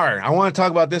Lamar. I want to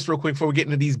talk about this real quick before we get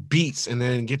into these beats and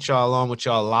then get y'all on with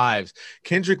y'all lives.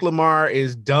 Kendrick Lamar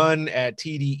is done at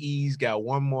TDE. He's got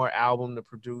one more album to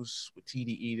produce with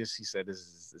TDE. He said this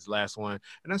is his last one.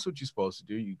 And that's what you're supposed to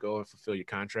do. You go and fulfill your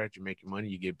contract, you make your money,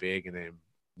 you get big, and then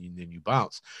you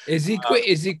bounce. Is he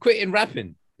quitting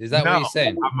rapping? Is that what he's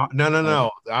saying?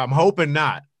 No. I'm hoping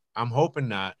not.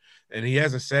 And he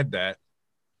hasn't said that.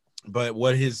 But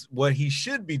what he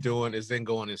should be doing is then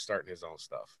going and starting his own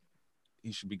stuff.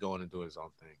 He should be going and doing his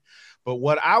own thing. But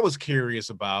what I was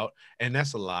curious about, and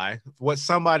that's a lie, what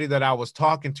somebody that I was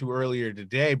talking to earlier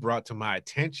today brought to my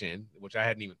attention, which I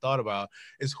hadn't even thought about,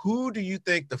 is who do you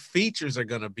think the features are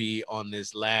going to be on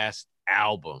this last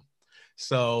album?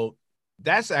 So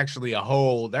that's actually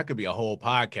that could be a whole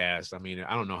podcast. I mean,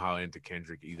 I don't know how into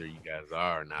Kendrick either you guys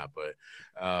are or not, but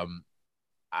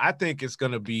I think it's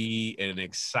going to be an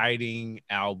exciting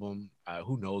album.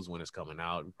 Who knows when it's coming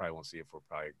out? We probably won't see it for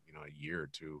probably, a year or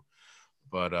two.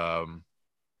 But I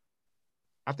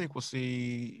think we'll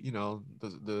see,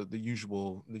 the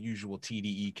usual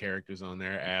TDE characters on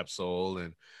there, Absol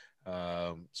and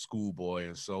Schoolboy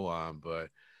and so on. But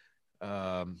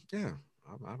yeah,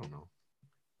 I don't know.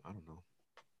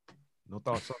 No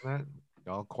thoughts on that?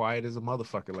 Y'all quiet as a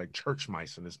motherfucker, like church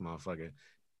mice in this motherfucker.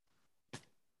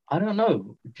 I don't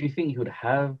know. Do you think he would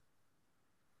have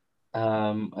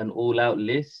an all-out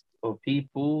list of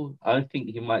people? I think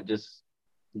he might just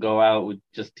go out with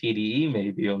just TDE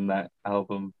maybe on that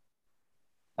album.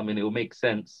 I mean, it will make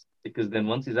sense because then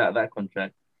once he's out of that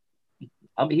contract,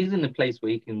 I mean, he's in a place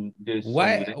where he can do a song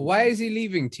with anyone. Why is he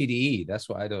leaving TDE? That's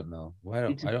what I don't know. I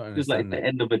don't understand. It's like the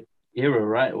end of an era,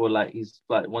 right? Or like he's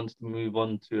like wants to move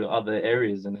on to other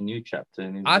areas in a new chapter.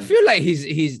 And I feel like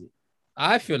he's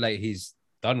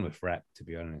done with rap, to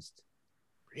be honest.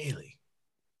 Really?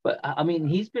 But I mean,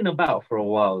 he's been about for a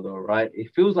while though, right?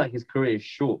 It feels like his career is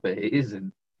short, but it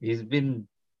isn't. He's been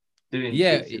doing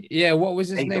Yeah. What was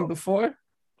his name before?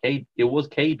 It was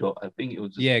K Dot. I think it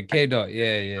was just K Dot.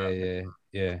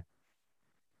 Yeah.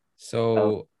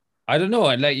 So I don't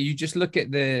know. Like you just look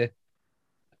at the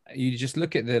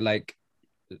like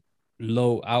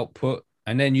low output,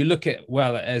 and then you look at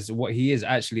as what he is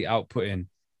actually outputting.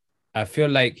 I feel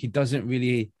like he doesn't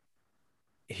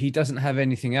have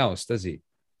anything else, does he?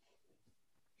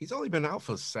 He's only been out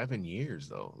for 7 years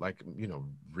though. Like,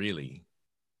 really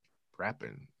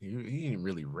rapping. He didn't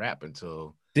really rap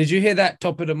until. Did you hear that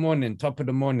top of the morning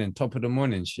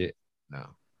shit? No.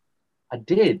 I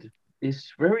did.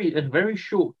 It's a very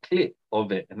short clip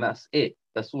of it, and that's it.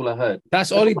 That's all I heard.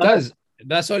 That's all he does.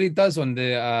 That's all he does on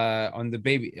the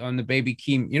baby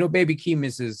Keem. Baby Keem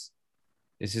is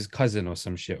his cousin or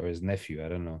some shit, or his nephew. I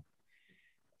don't know.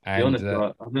 To be honest,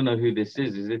 I don't know who this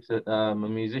is. Is it a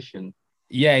musician?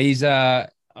 Yeah, he's I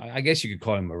guess you could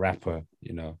call him a rapper.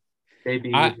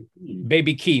 Baby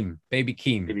Keem.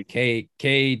 Keem.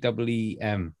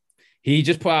 He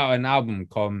just put out an album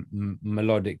called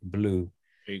Melodic Blue.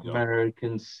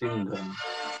 American singer.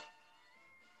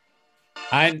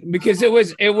 And because it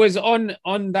was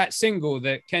on that single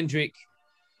that Kendrick,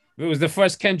 it was the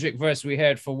first Kendrick verse we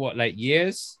heard for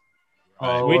years.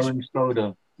 Orange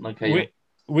Soda. Okay.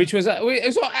 Which was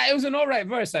it was an all right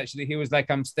verse actually. He was like,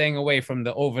 I'm staying away from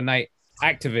the overnight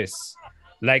activists,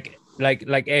 like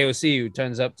AOC who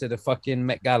turns up to the fucking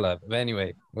Met Gala. But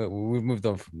anyway, we've moved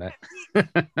on from that.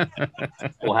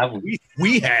 Or have we?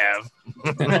 We have.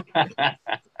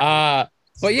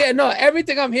 But yeah, no,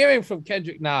 everything I'm hearing from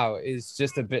Kendrick now is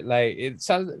just a bit like it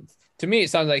sounds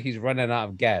like he's running out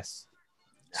of gas.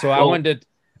 So I wondered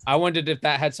if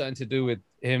that had something to do with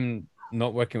him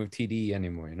not working with TDE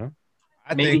anymore,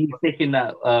 Maybe he's taking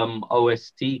that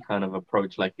OST kind of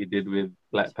approach like he did with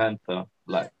Black Panther,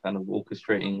 like kind of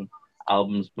orchestrating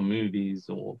albums for movies,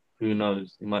 or who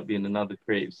knows, he might be in another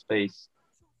creative space.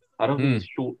 I don't think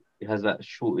it has that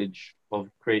shortage of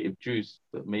creative juice,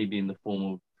 but maybe in the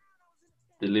form of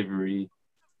delivery.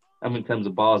 In terms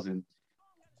of bars,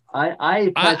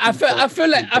 I feel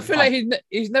like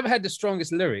he's never had the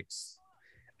strongest lyrics,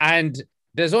 and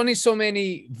there's only so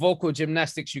many vocal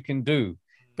gymnastics you can do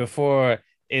before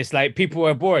it's like people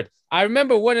are bored. I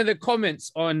remember one of the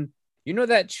comments on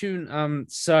that tune,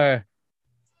 Sir,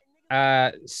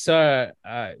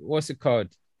 what's it called?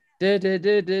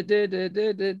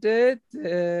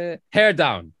 Hair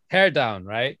down,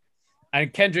 right?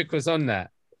 And Kendrick was on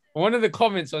that. one of the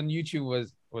comments on YouTube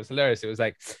was hilarious. It was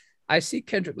like, I see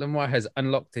Kendrick Lamar has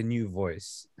unlocked a new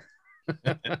voice.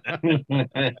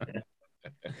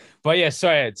 But yeah,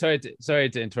 sorry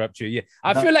to interrupt you. Yeah,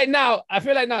 I feel like now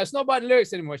it's not about the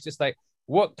lyrics anymore. It's just like,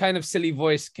 what kind of silly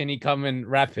voice can he come and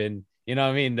rap in? You know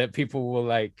what I mean? That people will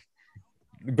like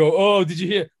go, oh, did you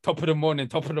hear? Top of the morning,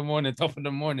 top of the morning, top of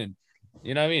the morning.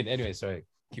 You know what I mean? Anyway, sorry.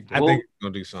 I think he's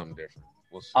gonna do something different.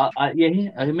 We'll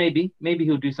see. Maybe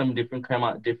he'll do something different, come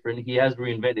out different. He has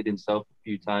reinvented himself a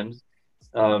few times.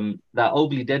 That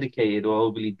overly dedicated or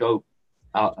overly dope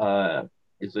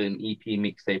is an EP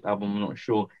mixtape album. I'm not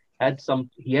sure.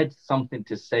 He had something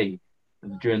to say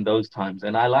during those times,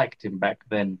 and I liked him back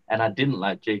then, and I didn't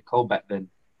like J. Cole back then.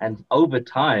 And over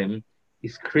time,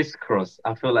 it's crisscross.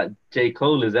 I feel like J.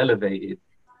 Cole is elevated,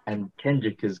 and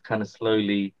Kendrick is kind of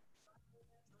slowly.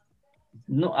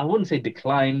 No, I wouldn't say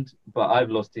declined, but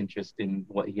I've lost interest in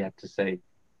what he had to say.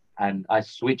 And I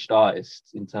switched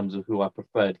artists in terms of who I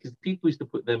preferred because people used to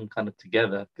put them kind of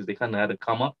together because they kind of had to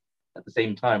come up at the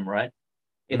same time, right?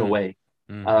 In a way.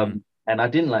 Mm-hmm. And I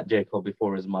didn't like J. Cole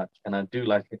before as much. And I do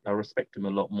like it. I respect him a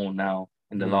lot more now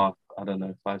in the last, I don't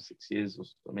know, 5-6 years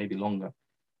or maybe longer.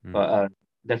 But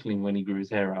definitely when he grew his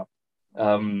hair out.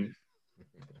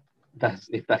 That's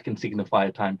if that can signify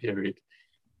a time period.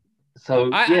 So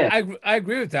I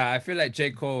agree with that. I feel like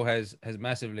J. Cole has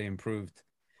massively improved.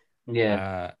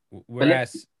 Yeah.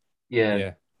 Whereas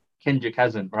Kendrick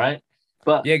hasn't, right?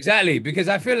 But yeah, exactly. Because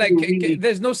I feel like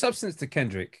there's no substance to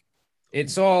Kendrick.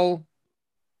 It's all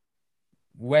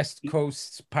West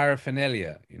Coast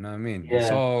paraphernalia. You know what I mean? Yeah.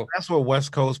 It's all That's what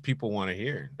West Coast people want to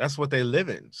hear. That's what they live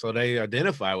in. So they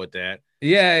identify with that.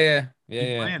 Yeah.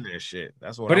 Playing that shit.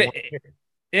 That's what but I want to hear.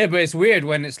 Yeah, but it's weird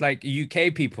when it's like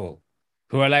UK people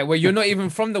who are like, well, you're not even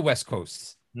from the West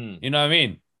Coast. You know what I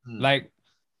mean? Like,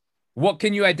 what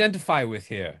can you identify with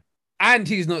here? And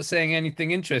he's not saying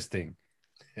anything interesting.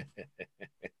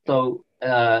 So,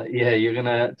 you're going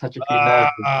to touch a few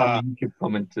nerves with some YouTube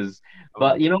commenters.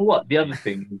 But you know what? The other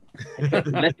thing,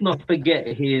 let's not forget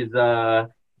his I'm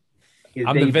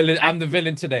the villain. I'm the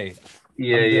villain today.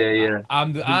 Yeah.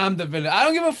 I'm the villain. I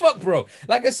don't give a fuck, bro.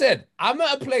 Like I said, I'm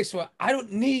at a place where I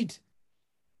don't need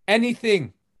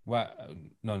anything. Well,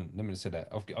 no, let me say that.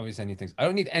 Obviously, anything. I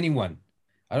don't need anyone.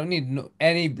 I don't need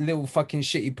any little fucking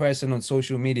shitty person on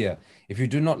social media. If you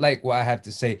do not like what I have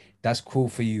to say, that's cool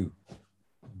for you.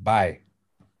 Bye.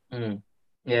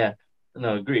 Yeah.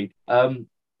 No, agreed.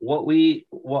 What we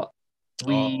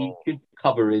could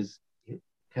cover is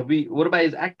what about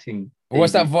his acting?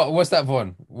 What's that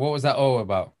Vaughn? What was that all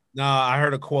about? No, I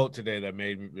heard a quote today that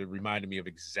reminded me of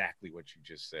exactly what you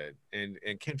just said. And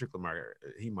Kendrick Lamar,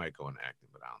 he might go into acting,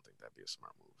 but I don't think that'd be a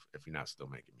smart move if you're not still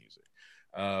making music.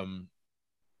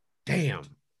 Damn.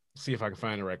 See if I can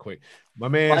find it right quick. My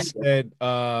man said, see,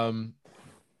 I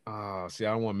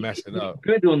don't want to mess it up.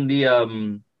 Good on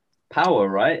the Power,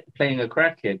 right? Playing a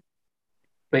crackhead.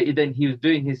 But then he was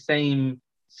doing his same,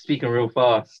 speaking real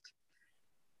fast,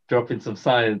 dropping some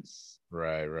science.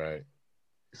 Right.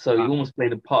 So he almost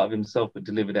played a part of himself, but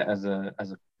delivered it as a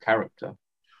character.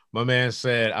 My man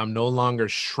said, I'm no longer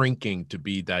shrinking to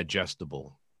be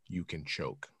digestible. You can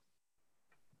choke.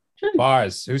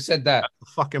 Bars. Who said that?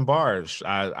 Fucking bars.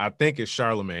 I think it's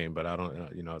Charlemagne, but I don't,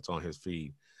 it's on his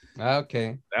feed.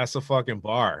 Okay. That's a fucking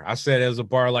bar. I said it was a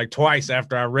bar like twice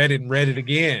after I read it and read it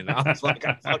again. I was like,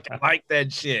 I fucking like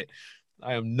that shit.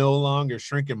 I am no longer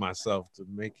shrinking myself to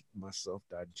make myself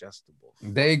digestible.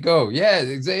 There you go. Yeah,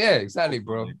 exactly,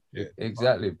 bro.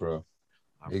 Exactly, bro.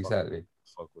 Exactly.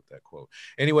 Fuck with that quote.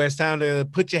 Anyway, it's time to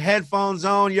put your headphones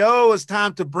on. Yo, it's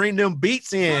time to bring them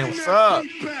beats in. What's up?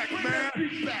 Bring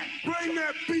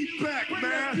that beat back,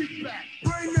 man.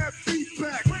 Bring that beat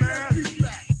back, man.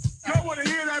 Y'all want to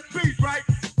hear that beat, right?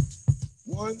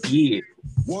 One, two.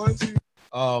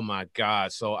 Oh my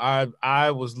God. So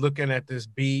I was looking at this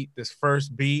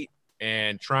first beat,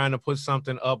 and trying to put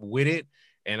something up with it,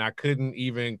 and I couldn't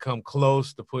even come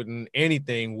close to putting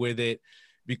anything with it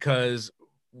because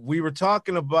we were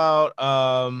talking about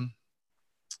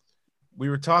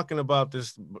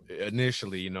this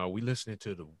initially. We listening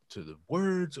to the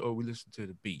words or we listen to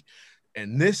the beat,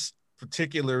 and this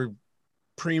particular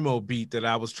primo beat that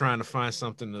I was trying to find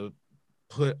something to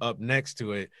put up next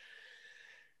to it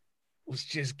was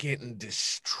just getting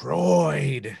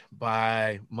destroyed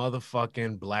by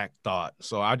motherfucking Black Thought.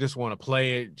 So I just want to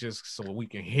play it just so we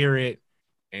can hear it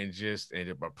and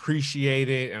appreciate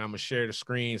it. And I'm gonna share the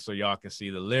screen so y'all can see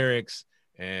the lyrics.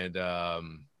 And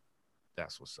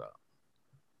that's what's up.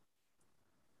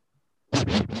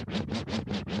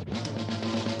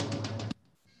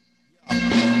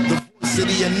 The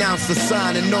city announcer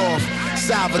signing off.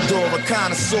 Salvador, a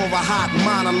connoisseur of hot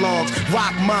monologues,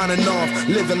 rock monologue,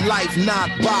 living life not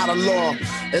bottle law.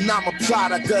 And I'm a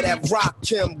product of that rock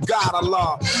Kim God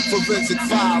law. Forensic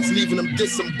files, leaving them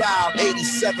disemboweled.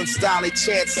 87 style, they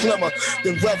chant slimmer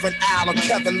than Reverend Al or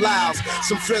Kevin Lyles.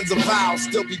 Some friends of ours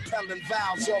still be peddling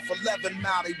vows off 11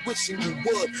 now. They wishing you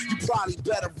would, you probably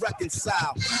better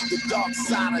reconcile. The dark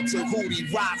side of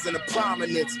Tahuti rising to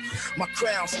prominence. My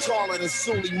crown's taller than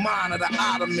Suleiman of the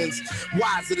Ottomans.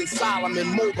 Wiser than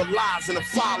Solomon, mobilizing the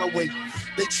following.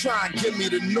 They try and give me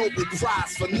the Nobel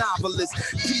Prize for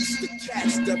novelists. Peace to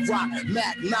cats that rock,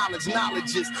 Mac knowledge,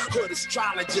 knowledges, hood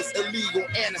astrologists, illegal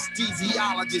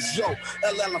anesthesiologists. Yo,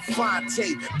 El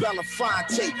Elefante,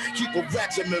 Belafonte, keep a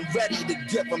regimen ready to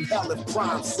give them hell if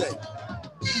prime say.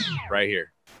 Right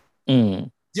here.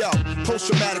 Yo,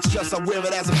 post-traumatic stress, I wear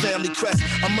it as a family crest.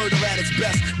 I'm murder addict's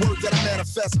best, words that I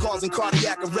manifest, causing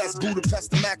cardiac arrest,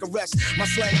 Budapest to Mac arrest. My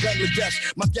slang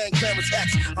Bangladesh, my gang parents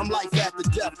X. I'm life after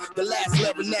death, the last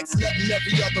level next, letting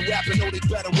every other rapper know they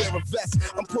better wear a vest.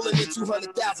 I'm pulling in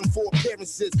 200,000 for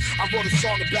appearances. I wrote a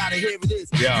song about it, here it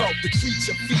is. Yo, the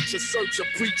creature, feature, searcher,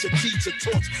 preacher, teacher,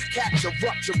 torch, capture,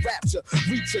 rupture, rapture,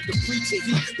 reacher, the preacher,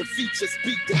 heat, the feature,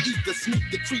 speak, the ether, sneak,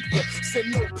 the creeper,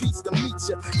 send no peace to meet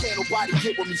ya. Can't nobody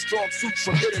get with me, strong suits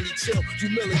from Italy, chill,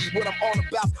 humility, what I'm all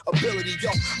about, ability,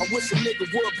 yo. I wish a nigga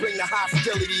would bring the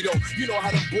hostility, though. You know how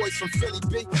them boys from Philly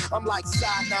be? I'm like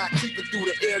cyanide, creeping through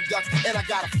the air ducts, and I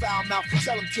got a foul mouth,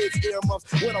 tell them kids earmuffs.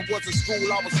 When I was in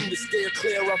school, I was who to steer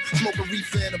clear of, smoking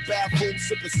reefer in the bathroom,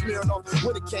 sipping Smirnoff.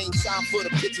 When it came time for the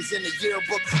pictures in the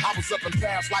yearbook, I was up in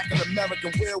Paris like an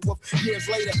American werewolf. Years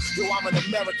later, yo, I'm an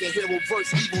American hero, verse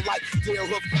evil like Dale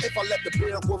Hoof. If I let the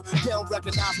bear wolf, they don't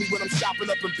recognize me when I'm shopping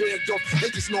up in Bergdorf. They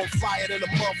just know I'm fired in a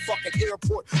motherfucking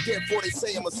airport. Therefore, they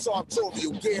say I'm a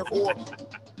sartorial gear or.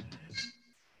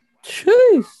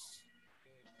 Jeez.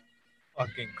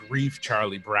 Fucking grief,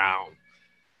 Charlie Brown.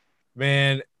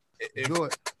 Man. Do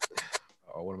it.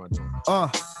 Oh, what am I doing?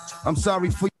 I'm sorry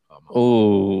for you.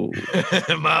 Oh.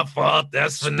 My fault.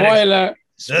 That's for Spoiler.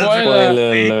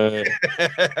 Spoiler.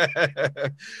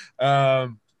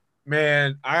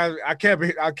 Man, I kept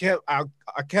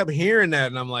hearing that,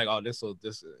 and I'm like, oh, this,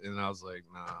 and I was like,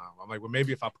 nah. I'm like, well,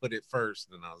 maybe if I put it first,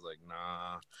 and I was like,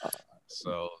 nah.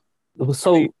 So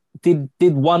did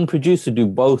one producer do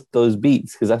both those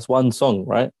beats? Because that's one song,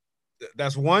 right?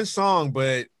 That's one song,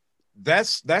 but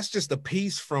that's just a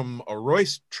piece from a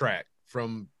Royce track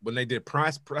from when they did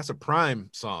Prime. That's a Prime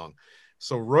song.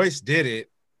 So Royce did it,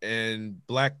 and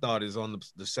Black Thought is on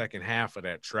the second half of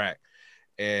that track,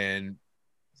 and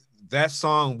that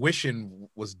song "Wishing"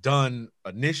 was done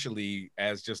initially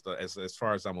as just as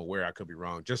far as I'm aware, I could be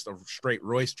wrong, just a straight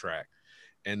Royce track,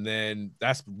 and then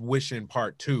that's "Wishing"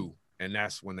 Part 2, and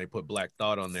that's when they put Black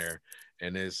Thought on there,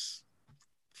 and it's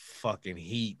fucking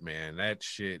heat, man. That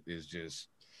shit is just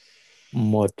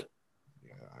Mod.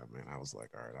 Yeah, man, I was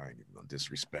like, all right, I ain't even gonna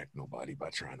disrespect nobody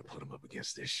by trying to put them up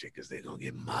against this shit because they're gonna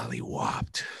get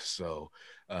molly-whopped. So,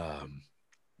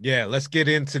 yeah, let's get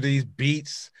into these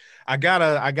beats. I got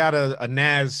a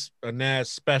Nas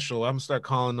special. I'm gonna start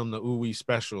calling them the Ooey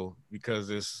special because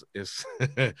it's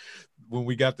when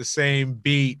we got the same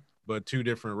beat but two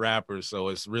different rappers. So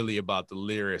it's really about the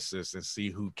lyricists and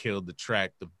see who killed the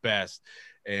track the best.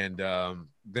 And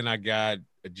then I got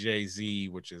a Jay-Z,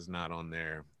 which is not on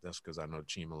there. That's because I know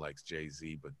Chima likes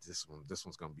Jay-Z, but this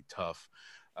one's gonna be tough.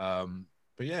 But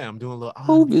yeah, I'm doing a little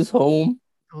Home is home.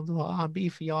 A little R&B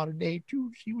for y'all today too.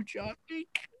 See what y'all think.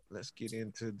 Let's get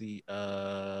into the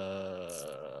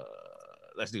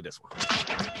let's do this one.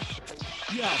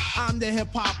 Yo, I'm the hip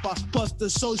hopper, plus the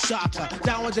show shocker.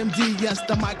 Down with MD, yes,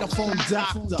 the microphone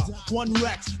doctor. One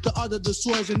Rex, the other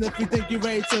destroys, and if you think you're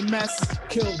ready to mess,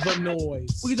 kill the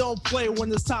noise. We don't play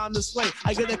when it's time to slay.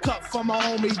 I get a cut from my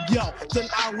homie, yo, then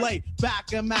I lay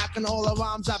back and mac and all the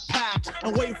rhymes I pack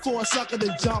and wait for a sucker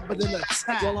to jump and then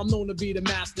attack. Well, I'm known to be the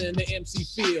master in the MC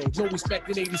field. No respect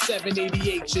in 87,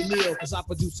 88, Chanel, cause I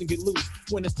produce and get loose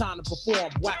when it's time to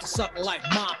perform. Whack a sucker like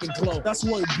Mop and Glow. That's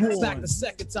what it born. Back the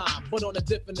second time, but on a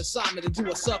different assignment to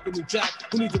do a sucker new jack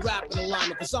who need to rap in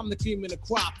alignment, cause I'm the cream in the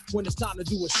crop when it's time to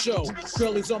do a show.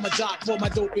 Curly's on my job for my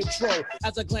dope intro.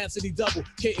 As I glance at the double,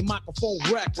 K microphone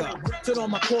wrecker. Turn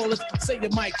on my callers, say your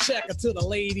mic checker to the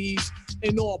ladies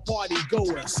and all party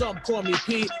goers. Some call me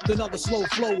P, then others slow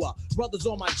flower. Brothers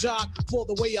on my job for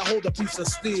the way I hold a piece of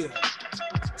steel.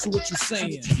 So what you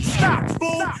saying? Stop,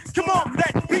 fool! Come on,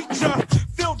 that beat ya!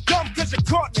 Feel dumb cause you're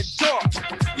caught in the dark.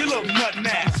 You little nut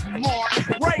ass mark.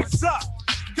 Raise up,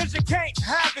 cause you can't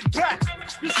have it back.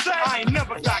 You say I ain't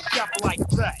never got kept like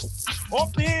that.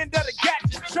 Off the end of the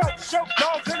gadget, choke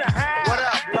dogs in the hand. What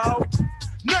up, low?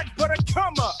 Nothing but a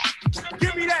come up.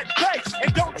 Give me that bass.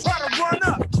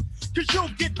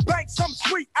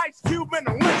 Cube and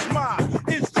the lynch mob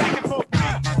is jacking for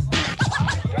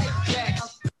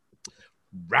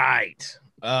Right.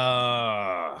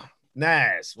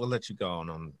 Nas, we'll let you go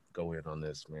in on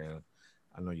this, man.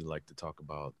 I know you like to talk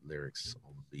about lyrics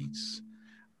on beats.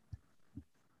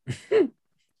 All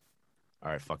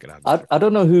right, fuck it. I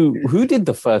don't know who did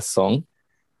the first song.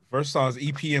 First song is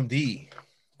EPMD.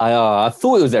 I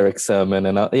thought it was Eric Sermon,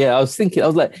 and I was thinking, I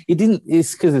was like, he didn't.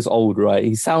 It's because it's old, right?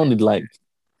 He sounded like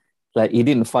he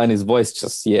didn't find his voice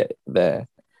just yet there,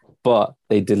 but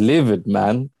they delivered,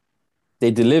 man.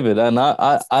 They delivered, and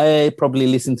I probably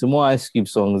listened to more Ice Cube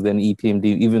songs than EPMD,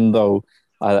 even though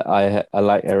I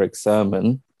like Eric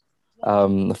Sermon.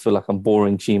 I feel like I'm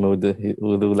boring Chima with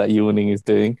all that yawning he's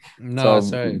doing. No,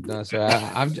 sorry.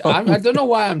 I don't know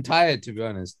why I'm tired, to be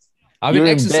honest. You're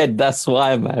in bed, that's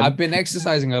why, man. I've been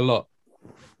exercising a lot.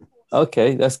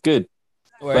 Okay, that's good.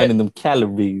 Burning them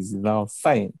calories, you know what I'm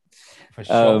saying?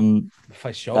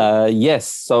 For sure. Yes,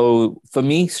 so for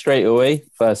me, straight away,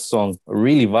 first song, I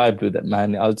really vibed with it,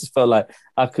 man. I just felt like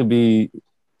I could be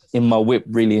in my whip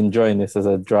really enjoying this as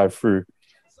I drive through.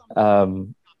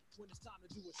 And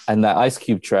that Ice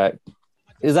Cube track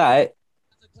is that,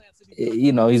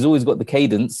 you know, he's always got the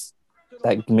cadence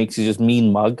that makes you just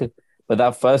mean mug. But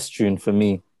that first tune for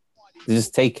me,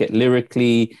 just take it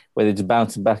lyrically, whether it's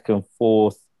bouncing back and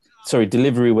forth. Sorry,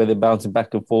 delivery, where they're bouncing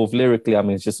back and forth. Lyrically, I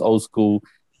mean, it's just old school,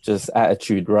 just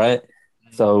attitude, right?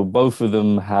 So both of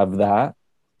them have that.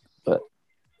 But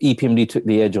EPMD took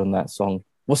the edge on that song.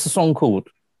 What's the song called?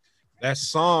 That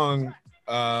song...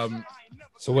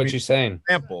 So what you saying?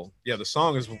 Sample. Yeah, the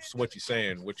song is What You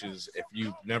Saying, which is if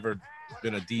you've never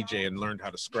been a DJ and learned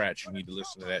how to scratch, you need to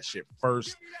listen to that shit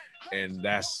first, and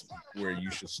that's where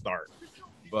you should start.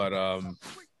 But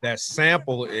that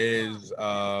sample is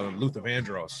Luther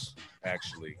Vandross,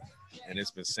 actually, and it's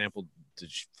been sampled to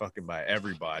fucking by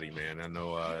everybody, man. I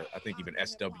know. I think even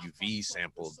SWV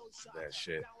sampled that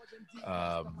shit.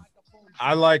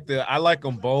 I like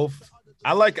them both.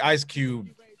 I like Ice Cube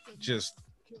just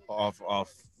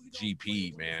off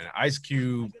GP, man. Ice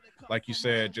Cube, like you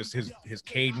said, just his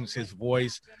cadence, his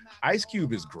voice. Ice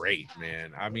Cube is great,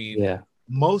 man. I mean,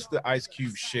 most of the Ice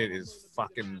Cube shit is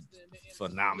fucking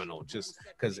phenomenal, just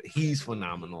because he's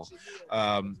phenomenal.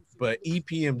 But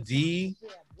EPMD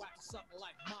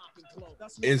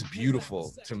is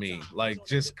beautiful to me, like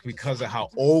just because of how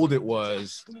old it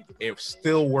was. It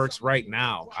still works right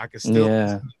now. I can still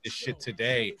listen to this shit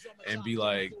today and be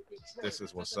like, this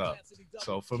is what's up.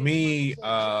 So for me,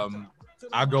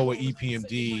 I go with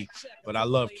EPMD, but I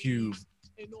love Cube,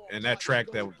 and that track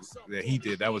that he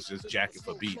did, that was just jacking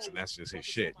for beats, and that's just his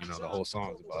shit. You know, the whole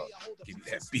song is about getting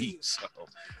that beat. So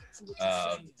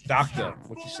Doctor,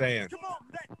 what you saying?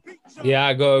 Yeah,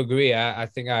 I go agree. I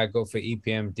think I go for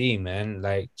EPMD, man.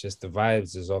 Like, just the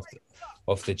vibes is off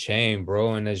the chain,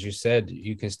 bro. And as you said,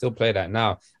 you can still play that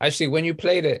now. Actually, when you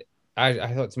played it,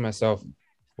 I thought to myself,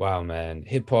 wow, man,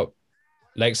 hip hop.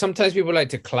 Like, sometimes people like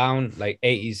to clown like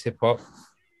 80s hip hop,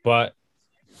 but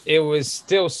it was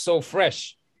still so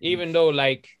fresh, even though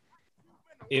like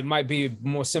it might be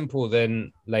more simple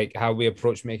than like how we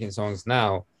approach making songs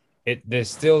now. There's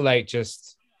still like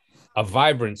just a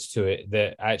vibrance to it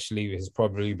that actually has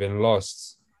probably been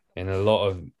lost in a lot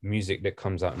of music that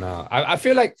comes out now. I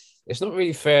feel like it's not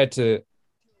really fair to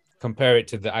compare it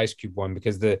to the Ice Cube one,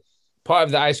 because the part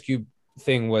of the Ice Cube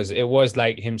thing was it was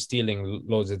like him stealing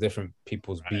loads of different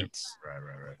people's beats.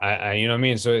 Right. You know what I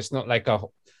mean? So it's not like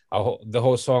the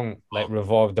whole song like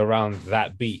revolved around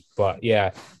that beat. But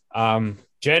yeah,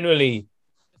 generally,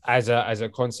 as a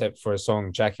concept for a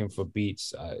song, jacking for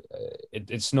beats,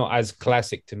 it's not as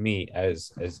classic to me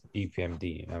as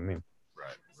EPMD. You know what I mean?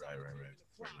 Right.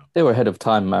 They were ahead of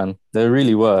time, man. They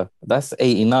really were. That's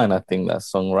 89, I think, that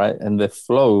song, right? And the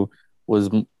flow was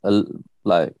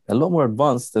like a lot more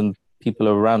advanced than people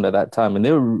around at that time. And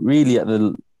they were really at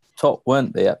the top,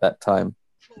 weren't they, at that time?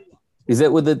 Is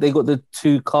it with they got the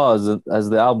two cars as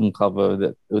the album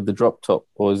cover with the drop top,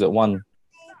 or is it one?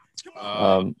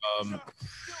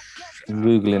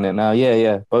 Googling it now.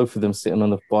 Yeah. Both of them sitting on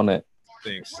the bonnet. I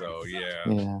think so,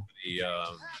 yeah.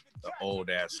 The old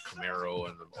ass Camaro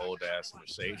and the old ass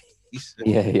Mercedes.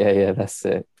 yeah, that's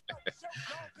it.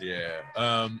 Yeah.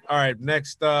 All right,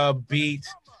 next beat.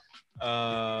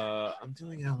 I'm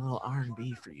doing a little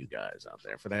R&B for you guys out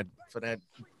there, for that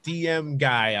DM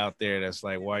guy out there that's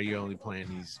like, why are you only playing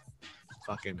these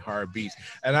fucking hard beats?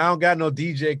 And I don't got no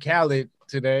DJ Khaled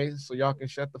today, so y'all can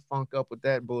shut the funk up with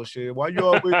that bullshit. Why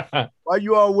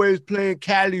you always playing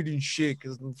Khaled and shit?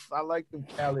 Because I like them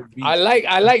Khaled beats.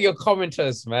 I like your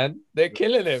commenters, man. They're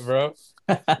killing it, bro.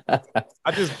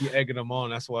 I just be egging them on.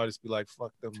 That's why I just be like,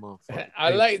 fuck them motherfuckers. I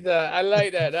like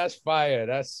that. That's fire.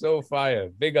 That's so fire.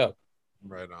 Big up.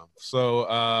 Right on. So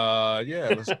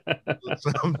yeah, let's do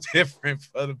something different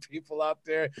for the people out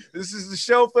there. This is the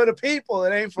show for the people.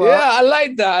 It ain't for us. I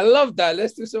like that. I love that.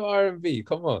 Let's do some R&B.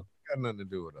 Come on. Got nothing to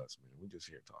do with us, man. We just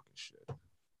here talking shit.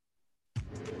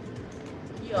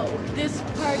 Yo, this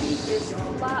party is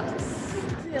flop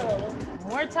still.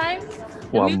 More time?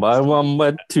 One by one,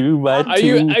 but two by Are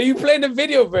two. you playing the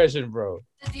video version, bro?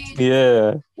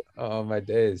 Yeah. Oh my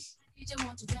days.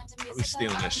 I'll be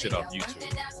stealing that shit off YouTube.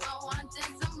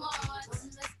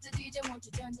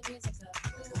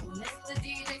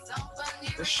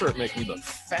 This shirt make me look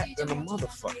fat than a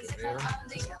motherfucker, man. I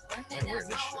wear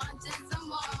this shit.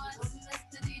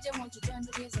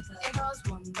 It goes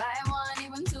one by one,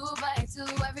 even two by two.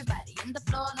 Everybody in the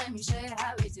floor, let me show you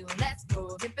how we do. Let's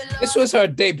go. This was her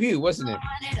debut, wasn't it?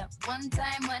 One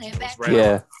time, when it back.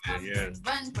 Yeah.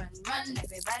 Run,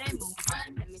 everybody move.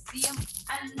 Run, let me see you move.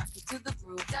 And rock it to the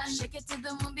groove. Shake it till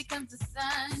the moon becomes the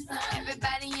sun.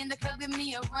 Everybody in the club, give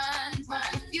me a run.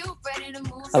 If you ready to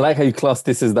move. I like how you class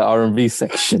this as the R&B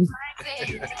section.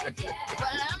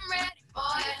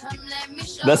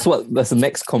 That's the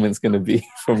next comment's gonna be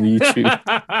from YouTube.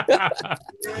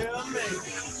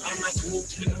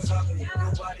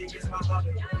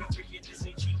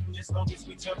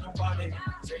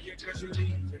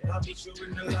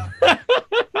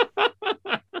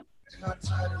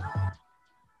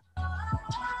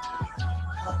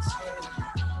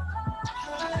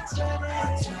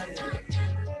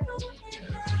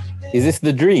 Is this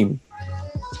The Dream?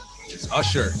 It's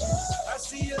Usher.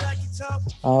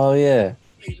 Oh yeah.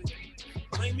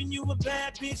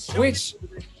 Which?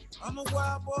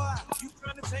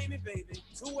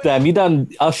 Damn, you done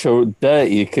Usher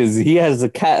dirty because he has a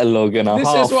catalog and a This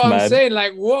half, is what man. I'm saying.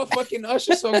 Like, what fucking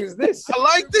Usher song is this? I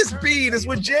like this beat. It's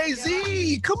with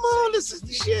Jay-Z. Come on, this is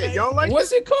the shit. Y'all like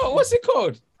What's it called? What's it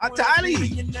called?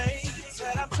 Atali.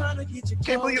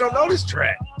 Can't believe you don't know this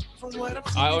track.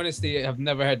 I honestly have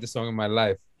never heard the song in my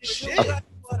life. Shit.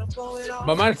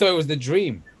 My man thought it was The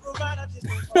Dream.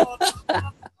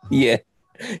 Yeah.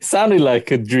 Sounded like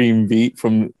a dream beat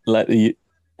from like the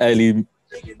early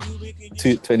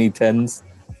 2010s.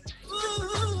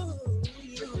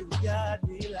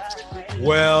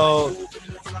 Well,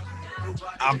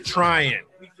 I'm trying.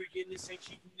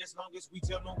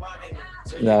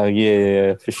 No,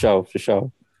 yeah, for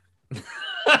sure.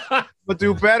 But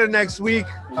do better next week.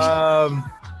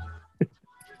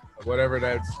 Whatever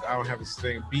that's, I don't have this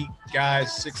thing. Beat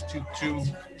guys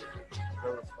 622.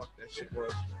 Whatever the fuck that shit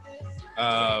was.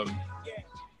 All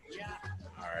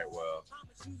right, well,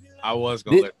 I was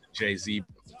gonna let Jay-Z.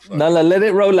 No, let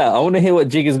it roll out. I want to hear what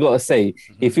Jigga's got to say.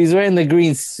 If he's wearing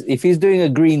if he's doing a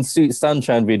green suit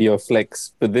sunshine video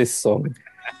flex for this song,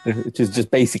 which is just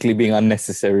basically being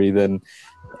unnecessary, then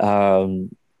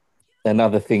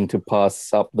another thing to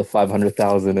pass up the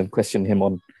 500,000 and question him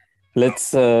on.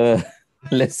 Let's hear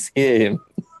him.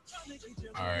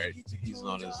 All right, he's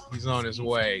on his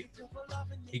way.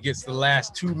 He gets the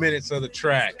last 2 minutes of the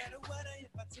track.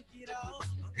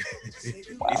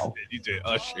 Wow. He did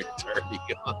Usher dirty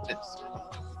on this.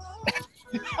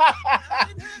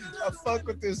 I fuck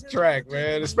with this track,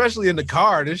 man. Especially in the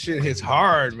car. This shit hits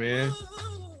hard, man.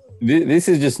 This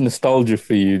is just nostalgia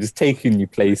for you, just taking you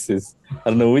places. I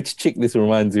don't know which chick this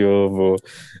reminds you of, or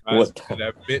what.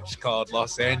 That bitch called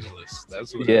Los Angeles.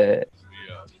 That's what. Yeah.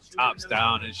 Tops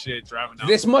down and shit, driving down.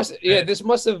 This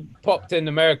must have popped in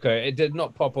America. It did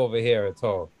not pop over here at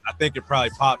all. I think it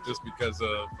probably popped just because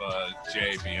of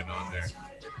Jay being on there.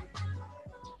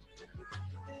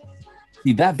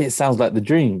 See, that bit sounds like The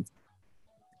Dream.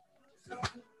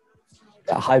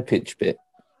 That high pitch bit.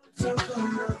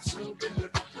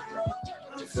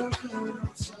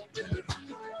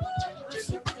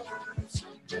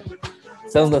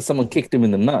 Sounds like someone kicked him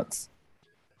in the nuts.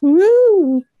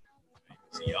 Woo!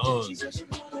 It's young.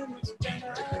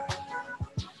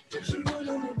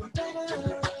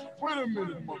 Wait a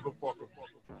minute, motherfucker.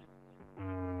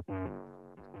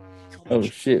 Oh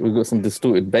shit, we've got some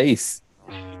distorted bass.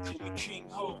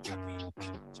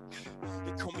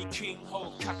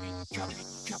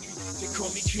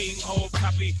 king, old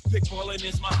copy. Pickballing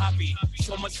is my hobby.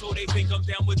 So much so they think I'm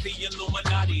down with the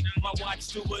Illuminati. My watch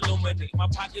to illuminate, my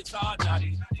pockets are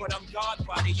naughty. But I'm God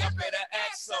body, I better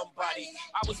ask somebody.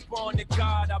 I was born to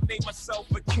God, I made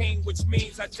myself a king, which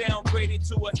means I downgraded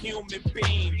to a human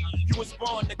being. You was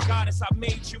born to goddess, I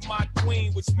made you my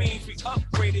queen, which means we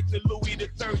upgraded to Louis the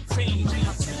 13th.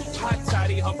 Hot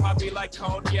toddy, her poppy like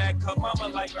cognac, her mama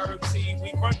like herb tea.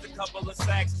 We burnt a couple of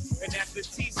sacks, and after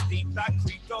tea steeped, I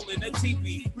creeped all in the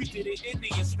TV. We did it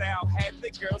Indian style, had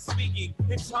the girl speaking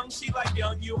in tongue. She like,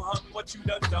 young, you hung, what you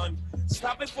done.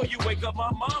 Stop it before you wake up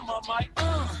my mama, my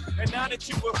And now that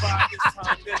you arrived, it's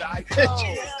time that I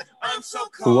go. I'm so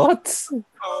cold. What?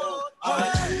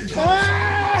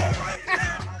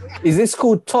 Is this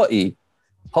called Totty?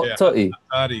 Hot Totty?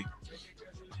 Toddy.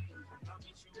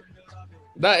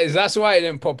 That's why it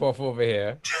didn't pop off over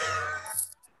here.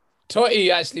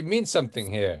 Totty actually means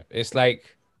something here. It's like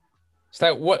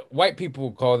what white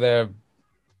people call their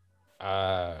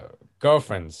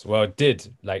girlfriends. Well, it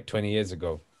did like 20 years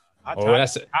ago. Hot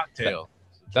tail.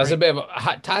 That's a bit of a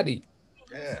hot toddy.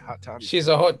 Yeah, hot toddy. She's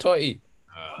a hot totty.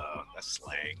 That's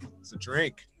slang. It's a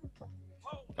drink.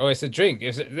 Oh, it's a drink.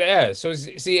 Yeah. So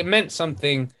see, it meant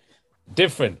something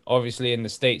different, obviously, in the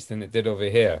States than it did over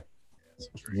here.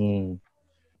 All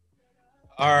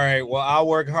right. Well, I'll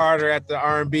work harder at the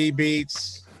R&B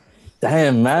beats.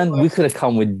 Damn, man. We could have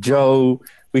come with Joe.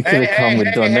 We could have come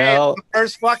with Donnell. The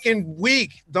first fucking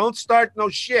week. Don't start no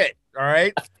shit. All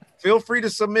right. Feel free to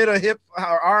submit a hip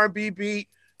R&B beat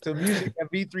to music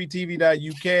at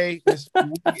v3tv.uk.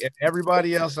 And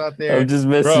everybody else out there. I'm just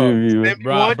messing with you,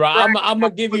 bro. I'm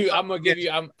gonna give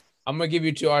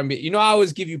you 2 R&B. You know, I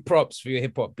always give you props for your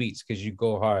hip hop beats because you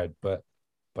go hard, but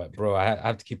bro, I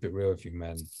have to keep it real with you,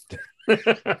 man.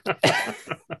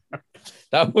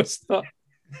 That was not.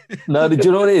 No, do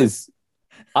you know what it is?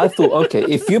 I thought, okay,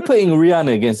 if you're putting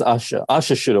Rihanna against Usher,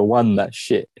 Usher should have won that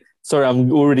shit. Sorry,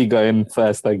 I'm already going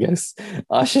first, I guess.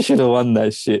 Usher should have won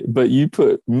that shit, but you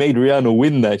made Rihanna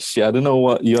win that shit. I don't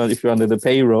know if you're under the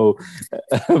payroll,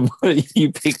 but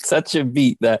you picked such a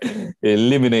beat that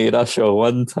eliminated Usher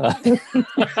one time.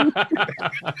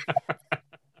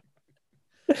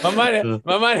 My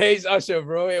man hates Usher,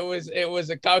 bro. It was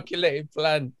a calculated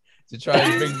plan to try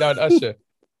and bring down Usher.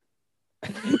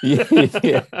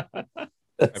 Yeah.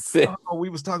 That's it. Oh, we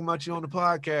was talking about you on the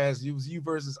podcast. It was you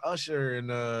versus Usher,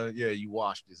 and you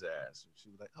washed his ass.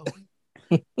 She was like,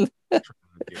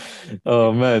 "Oh,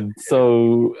 oh man."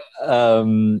 So,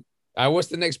 what's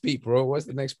the next beat, bro? What's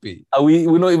the next beat?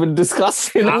 We're not even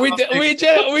discussing. We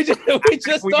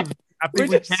just. I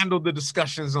think we handled the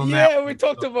discussions on that. Yeah, we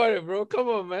talked about it, bro. Come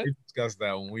on, man. We discussed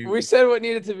that one. We said what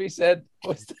needed to be said.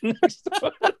 What's the next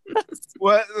one?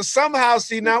 Well, somehow,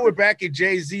 see, now we're back at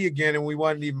Jay-Z again, and we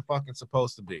wasn't even fucking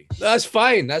supposed to be. That's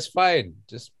fine. Just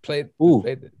play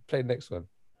the next one.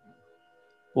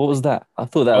 What was that? I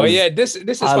thought that was... Oh, yeah, this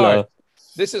is hard.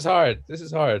 This is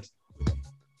hard.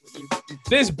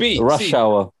 This beat. Rush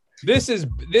Hour. This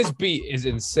beat is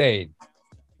insane.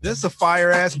 This is a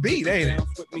fire-ass beat, ain't it?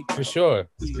 For sure.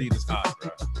 This beat is hot,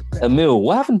 bro. Emil,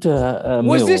 what happened to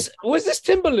Emil? Was this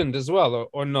Timbaland as well,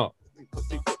 or not?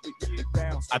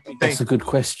 I think that's a good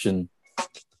question.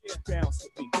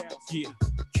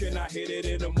 Can I hit it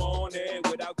in the morning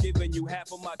without giving you half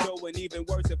of my dough? And even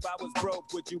worse, if I was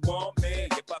broke, would you want me?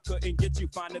 If I couldn't get you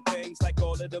finer things like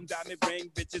all of them diamond ring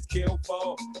bitches kill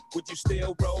for, would you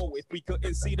still roll? If we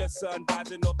couldn't see the sun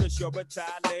rising off the shore of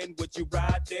Thailand, would you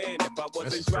ride in? If I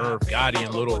wasn't driving, Gotti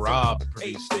and Little Rob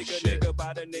produced this shit.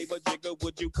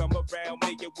 Would you come around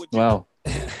me? Wow.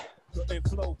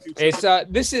 It's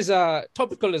this is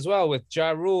topical as well with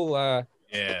Ja Rule.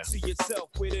 Yeah. This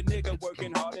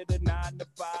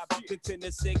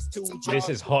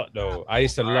is hot though. I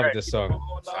used to love this song.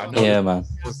 I know. Yeah, man.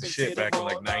 It was the shit back in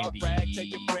like 90,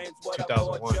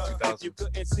 2001, 2000.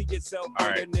 All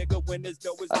right.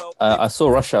 I saw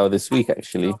Rush Hour this week,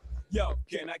 actually. Yo,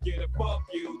 can I get a fuck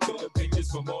you to the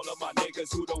bitches from all of my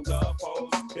niggas who don't love hoes?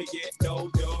 They get no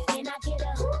dough. Can I get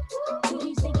a to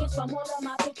these niggas from all of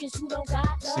my bitches who don't got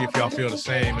love? See if y'all feel the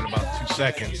same in about 2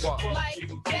 seconds.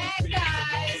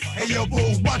 Hey yo,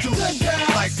 boo, watch them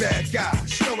like bad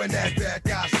guys, showing that bad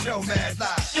guys show mad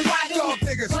lies. Dog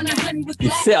niggas. You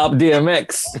set up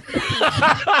DMX.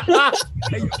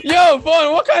 Yo,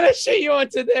 Vaughn, what kind of shit you on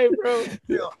today,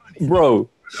 bro?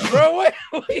 Bro, what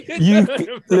you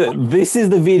look, this is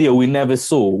the video we never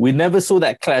saw. We never saw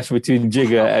that clash between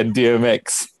Jigga and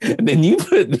DMX. And then you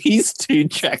put these 2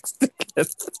 tracks together.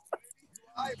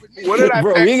 What did I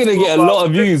Bro, we're gonna get a lot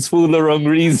of views for the wrong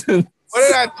reason. What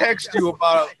did I text you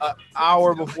about an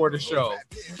hour before the show?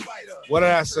 What did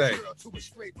I say?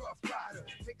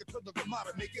 Take it to the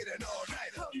Ramada, make it an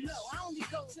all-nighter. Oh no, I only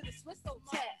go to the Swiss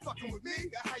Hotel. Fucking with me,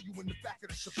 I had you in the back of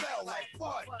the Chevelle like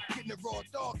what? Getting a raw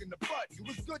dog in the butt. You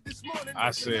was good this morning. I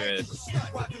said,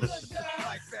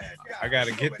 I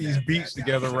gotta get these beats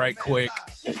together right quick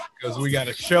because we got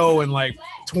a show in like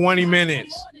 20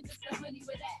 minutes.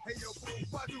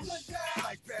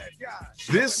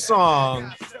 This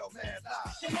song.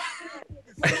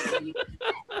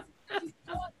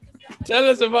 Tell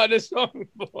us about this song,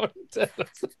 Vaughn. Tell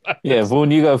us about Yeah, Vaughn,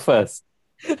 you go first.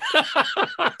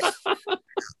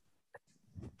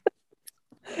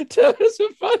 Tell us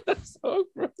about that song,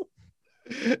 bro.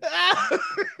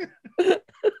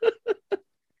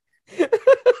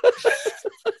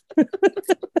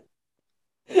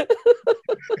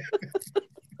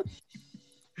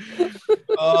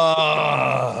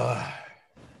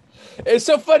 It's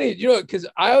so funny, you know, because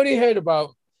I only heard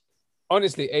about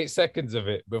honestly 8 seconds of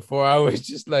it before I was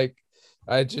just like,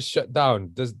 I just shut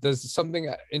down. Does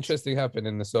something interesting happen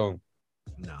in the song?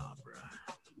 Nah, bro.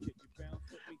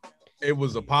 It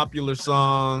was a popular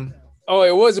song. Oh,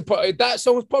 it was that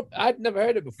song was pop. I'd never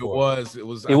heard it before. It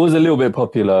was a little bit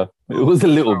popular. It was a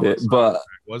little bit, but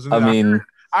wasn't it? I mean,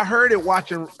 I heard it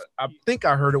watching. I think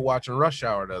I heard it watching Rush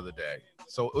Hour the other day.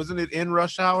 So wasn't it in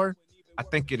Rush Hour? I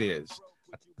think it is.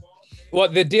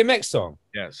 What, the DMX song?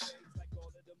 Yes.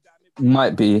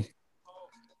 Might be.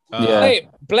 Yeah.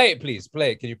 Play it, please.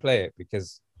 Play it. Can you play it?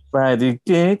 Because. Oh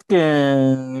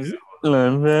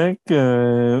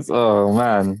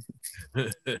man.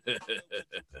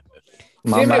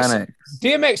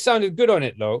 DMX sounded good on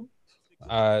it though.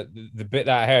 The bit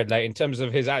that I heard, like in terms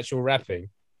of his actual rapping.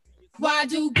 Why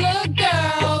do good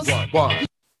girls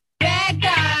bad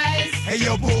guys? Hey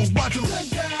yo, boo, why do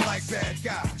good girls like bad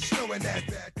guys? Showing that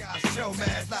bad guys show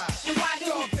mad lies. And why do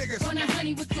niggas want a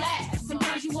honey with class?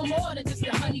 Sometimes you want more than just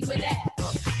a honey with ass.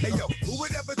 Hey yo, who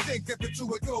would ever think that the two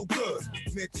would go good?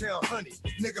 Midtown honey,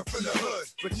 nigga from the hood,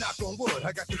 but knock on wood.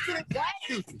 I got the thing.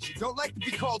 Excuse me, she don't like to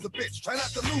be called a bitch. Try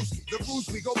not to lose me. The rules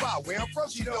we go by. Where I'm from,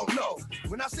 she don't know.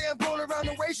 When I say I'm going around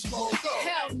the way, she won't go.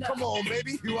 Hell no. Come on,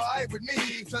 baby, you alright with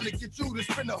me? Trying to get you to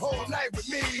spend the whole night with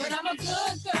me. But I'm a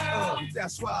good girl.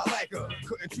 That's why I like her.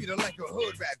 Couldn't treat her like a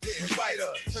hood rat, didn't bite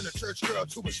her. Turn a church girl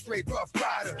to a straight rough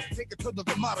rider. Take her to the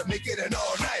Ramada, make it an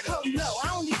all-nighter. Oh no,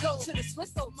 I only go to the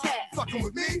Swiss Hotel. Fucking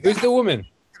with me? Who's the woman?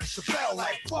 Chevelle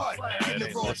like what? Getting a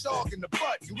raw dog in the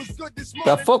butt. You was good this The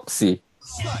morning. Foxy.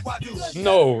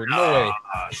 No way.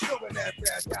 Showing that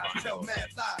bad guy, tell mad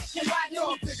lies. And why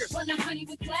do niggas want a honey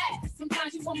with class?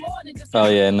 Sometimes you want more than just Oh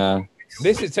yeah, no.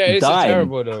 This is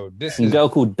terrible though. This is a girl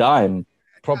called Dime.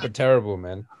 Proper terrible,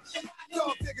 man.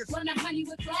 want a honey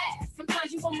with class.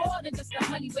 Sometimes you want more than just a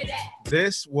honey with ass.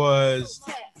 This was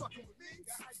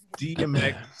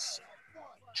DMX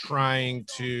trying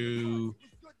to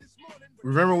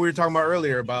remember we were talking about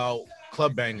earlier about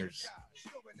club bangers.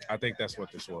 I think that's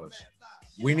what this was.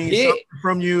 We need something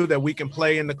from you that we can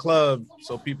play in the club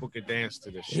so people can dance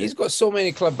to this shit. He's got so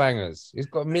many club bangers. He's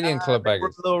got a million club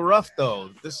bangers. We're a little rough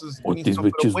though. This is what these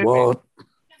bitches want.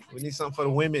 We need something for the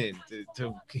women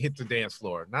to hit the dance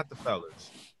floor, not the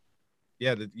fellas.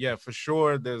 Yeah, for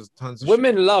sure. There's tons of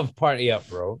women love Party Up,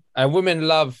 bro, and women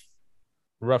love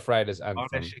Rough Riders Anthem. All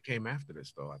that shit came after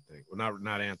this, though. I think, well,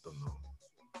 not Anthem though.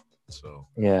 So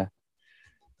yeah.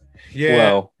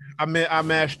 Well, I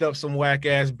mashed up some whack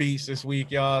ass beats this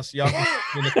week, y'all. So y'all can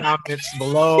in the comments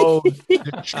below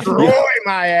destroy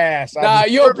my ass.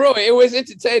 Bro, it was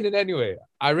entertaining anyway.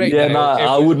 I rate that.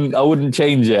 I wouldn't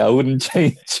change it. I wouldn't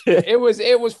change it. It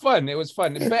was fun. It was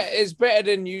fun. It's better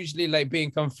than usually like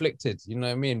being conflicted. You know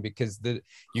what I mean? Because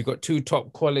you got two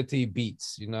top quality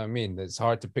beats. You know what I mean? It's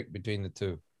hard to pick between the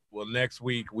two. Well, next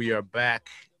week we are back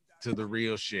to the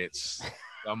real shits.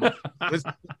 I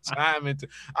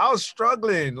was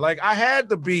struggling. Like I had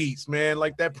the beats, man.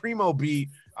 Like that Primo beat.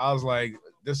 I was like,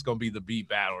 this is gonna be the beat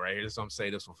battle right here. So I'm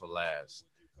saying this one for last.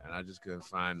 And I just couldn't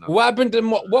find nothing. What happened to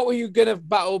what were you gonna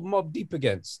battle Mob Deep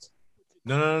against?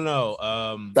 No.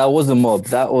 That wasn't Mob.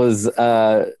 That was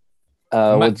what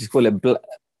do you call it?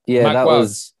 That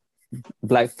was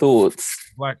Black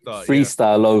Thoughts. Black Thought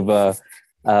freestyle over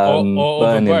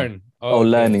Burning.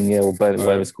 Learning, yeah, or Burning,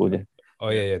 whatever it's called. Yeah. Oh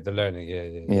yeah, the Learning,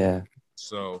 yeah.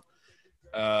 So,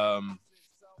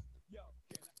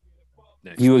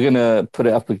 you were gonna put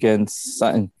it up against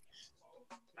something.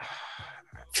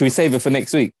 Should we save it for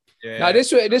next week? Yeah. No,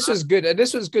 this was good.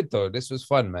 This was good though. This was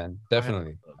fun, man.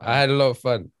 Definitely, I had a lot of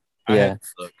fun. Yeah.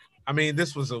 I mean,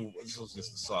 this was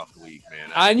just a soft week, man.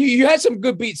 And you had some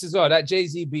good beats as well. That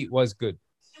Jay-Z beat was good.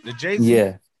 The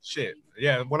Jay-Z shit.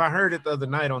 Yeah, when I heard it the other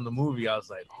night on the movie, I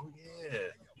was like, oh yeah.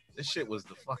 This shit was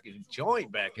the fucking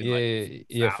joint back in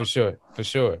Yeah, for sure.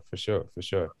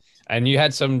 And you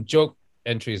had some joke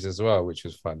entries as well, which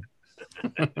was fun.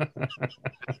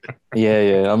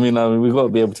 Yeah. I mean, we got to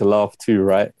be able to laugh too,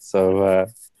 right? So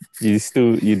you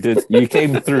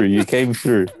came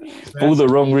through for all the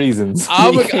wrong reasons.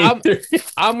 I'm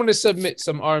gonna submit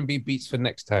some R&B beats for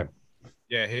next time.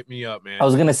 Yeah, hit me up, man. I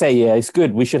was gonna say, yeah, it's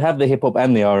good. We should have the hip hop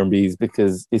and the R&Bs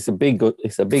because it's a big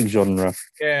genre.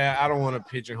 Yeah, I don't want to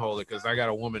pigeonhole it because I got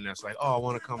a woman that's like, oh, I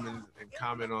want to come in and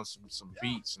comment on some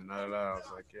beats and I was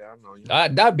like, yeah, I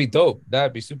know. That'd be dope.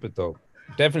 That'd be super dope.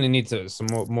 Definitely need some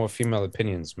more female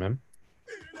opinions, man.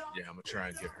 Yeah, I'm gonna try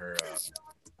and get her.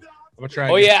 I'm gonna try.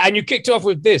 And you kicked off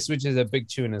with this, which is a big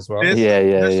tune as well. This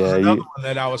was another one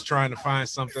that I was trying to find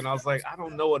something. I was like, I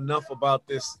don't know enough about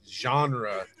this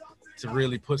genre to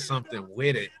really put something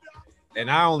with it. And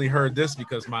I only heard this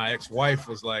because my ex-wife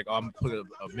was like, oh, I'm gonna put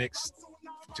a mix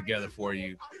together for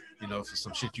you, for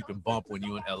some shit you can bump when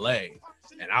you in LA.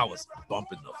 And I was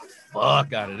bumping the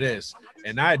fuck out of this.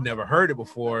 And I had never heard it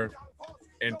before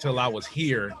until I was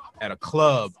here at a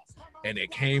club and it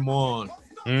came on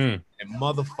and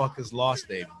motherfuckers lost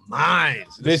their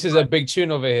minds. This is a big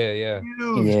tune over here, yeah.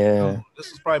 Huge. Yeah.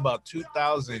 This was probably about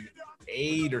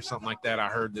 2008 or something like that. I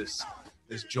heard this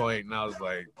joint and I was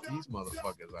like, these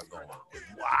motherfuckers are going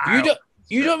wild.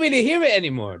 You don't really hear it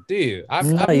anymore, do you?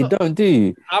 You don't, do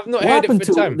you? I've not heard it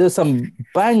for time. There's some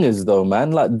bangers though,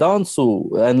 man. Like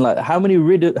dancehall and like how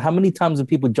many times have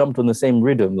people jumped on the same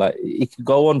rhythm? Like it could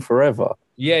go on forever.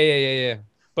 Yeah.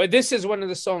 But this is one of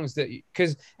the songs that,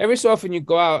 because every so often you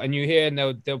go out and you hear and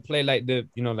they'll play like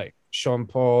like Sean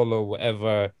Paul or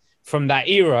whatever from that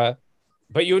era,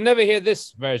 but you'll never hear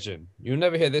this version.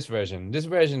 This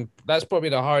version, that's probably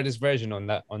the hardest version on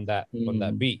that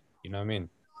beat. You know what I mean?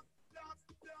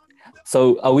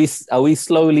 So are we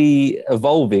slowly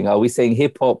evolving? Are we saying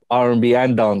hip hop, R&B,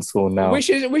 and dancehall now? We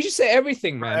should say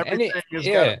everything, man. Everything has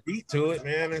got a beat to it,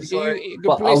 man. It's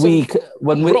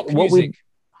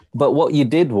But what you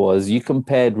did was you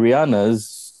compared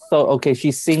Rihanna's. So okay,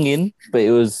 she's singing, but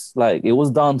it was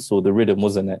dancehall, the rhythm,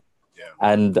 wasn't it? Yeah.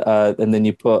 And then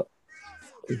you put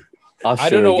Usher.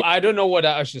 I don't know what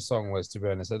that Usher song was, to be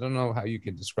honest. I don't know how you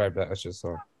could describe that Usher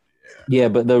song. Yeah,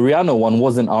 but the Rihanna one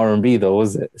wasn't R&B though,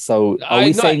 was it? So are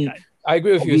we saying? I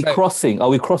agree with you. Are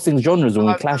we crossing genres when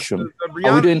we clash them?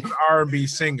 Are we doing R&B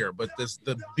singer? But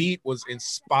the beat was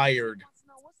inspired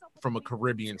from a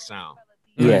Caribbean sound.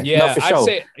 Yeah,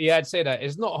 I'd say that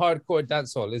it's not hardcore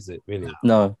dancehall, is it? Really?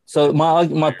 No. So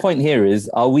my point here is: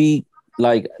 are we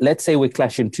like, let's say we're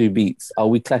clashing two beats? Are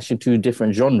we clashing two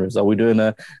different genres? Are we doing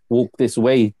a walk this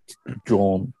way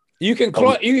drum? You can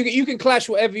you can clash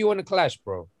whatever you want to clash,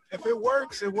 bro. If it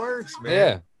works, man.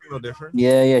 Yeah. No different.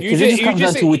 Yeah. Because it just comes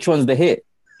down to which one's the hit.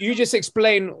 You just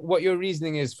explain what your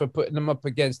reasoning is for putting them up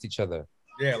against each other.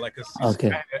 Yeah, like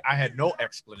I had no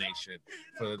explanation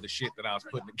for the shit that I was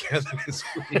putting together this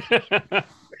week.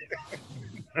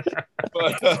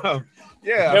 But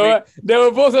they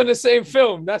were both on the same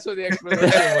film. That's what the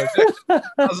explanation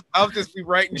was. I'll just be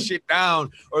writing shit down,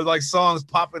 or like songs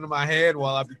pop into my head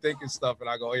while I be thinking stuff, and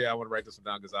I go, I want to write this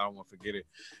one down because I don't want to forget it.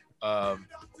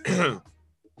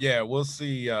 Yeah, we'll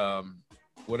see.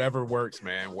 Whatever works,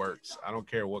 man, works. I don't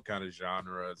care what kind of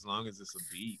genre, as long as it's a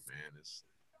beat, man.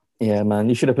 Yeah, man.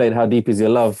 You should have played "How Deep Is Your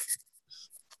Love."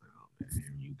 Oh, man,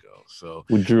 here you go. So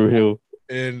with Drew Hill.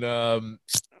 And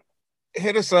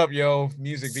hit us up, yo.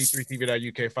 Music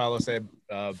v3tv.uk. Follow us at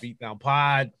Beatdown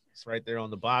Pod. It's right there on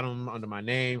the bottom under my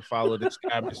name. Follow this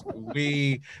guy, Mr.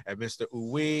 Uwe, at Mr.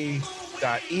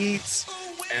 Uwe.eats.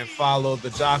 And follow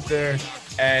the doctor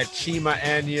at Chima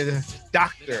Anya,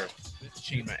 Dr.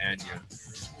 Chima Anya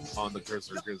on the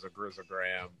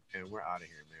Grizzagram. And we're out of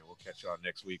here, man. We'll catch y'all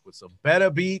next week with some better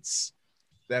beats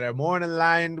that are more in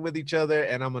line with each other.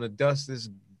 And I'm going to dust this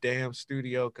damn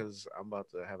studio because I'm about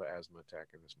to have an asthma attack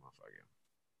in this motherfucker.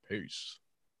 Peace.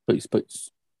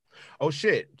 Peace. Oh,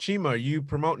 shit. Chima, you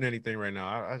promoting anything right now?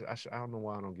 I don't know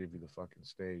why I don't give you the fucking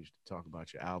stage to talk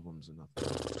about your albums and nothing.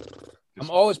 I'm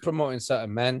always promoting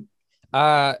something, man.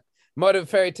 Modern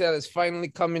Fairy Tale is finally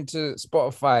coming to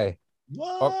Spotify.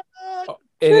 What?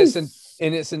 In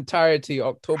its entirety,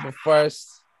 October 1st.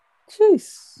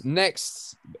 Jeez.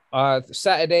 Next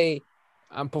Saturday,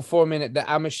 I'm performing at the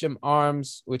Amersham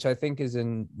Arms, which I think is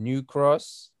in New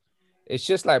Cross. It's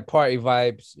just like party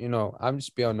vibes, I'm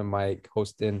just be on the mic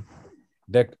hosting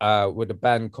with a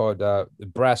band called the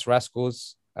Brass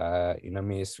Rascals. You know what I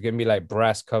mean? It's gonna be like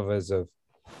brass covers of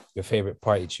your favorite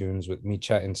party tunes with me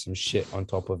chatting some shit on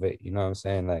top of it. You know what I'm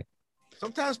saying? Like,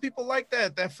 sometimes people like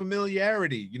that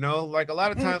familiarity, you know. Like a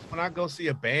lot of times when I go see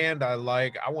a band, I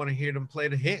want to hear them play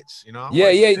the hits, you know.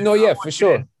 For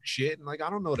sure. Shit, and like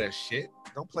I don't know that shit.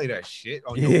 Don't play that shit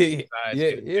on Yeah, your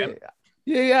side.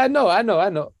 I know.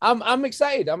 I'm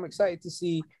excited. I'm excited to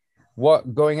see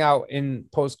what going out in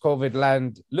post-COVID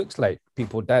land looks like.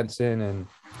 People dancing, and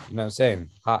you know what I'm saying,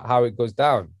 how it goes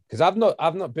down. Because I've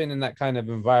not been in that kind of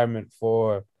environment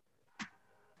for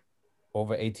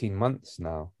over 18 months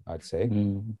now, I'd say.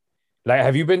 Like,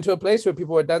 have you been to a place where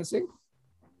people are dancing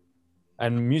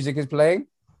and music is playing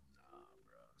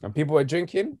and people are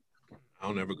drinking? I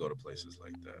don't ever go to places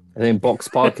like that. I think Box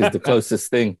Park is the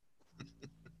closest thing.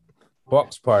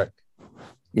 Box Park.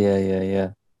 Yeah.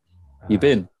 You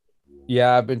been?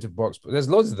 Yeah, I've been to Box Park. There's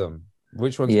loads of them.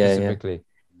 Which one specifically?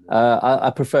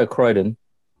 I prefer Croydon.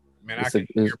 Man, I can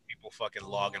hear people fucking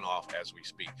logging off as we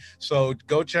speak. So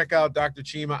go check out Dr.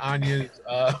 Chima Anya's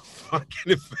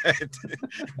fucking event.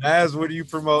 Naz, what are you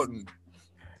promoting?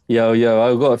 Yo,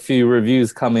 I've got a few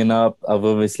reviews coming up. I've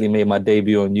obviously made my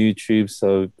debut on YouTube.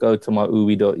 So go to my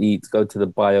uwi.eat, go to the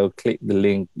bio, click the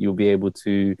link. You'll be able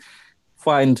to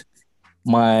find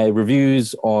my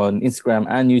reviews on Instagram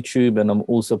and YouTube. And I'm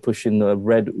also pushing the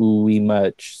Red Uwi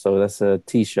merch. So that's a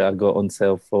t-shirt I got on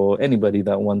sale for anybody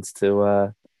that wants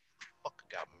to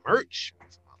got merch.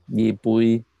 Yeah,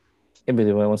 boy.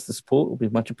 Anybody that wants to support will be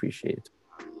much appreciated.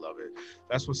 I love it.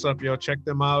 That's what's up, yo. Check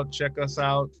them out. Check us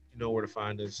out. You know where to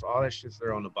find us. All that shit's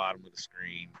there on the bottom of the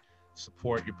screen.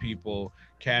 Support your people.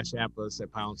 Cash app us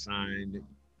at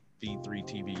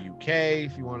 #V3TV UK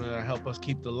if you want to help us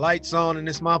keep the lights on in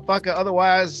this motherfucker.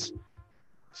 Otherwise,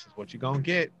 this is what you're gonna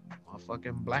get.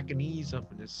 Motherfucking blacking knees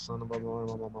up in this son of a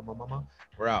mama.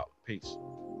 We're out. Peace.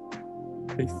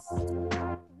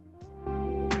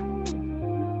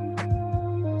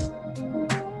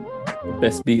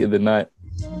 Best beat of the night.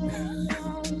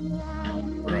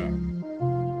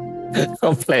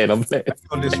 I'm playing.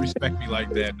 Don't disrespect me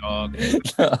like that, dog.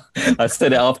 I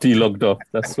said it after you logged off.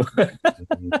 That's why.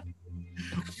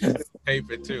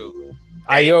 Paper too.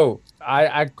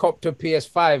 I copped a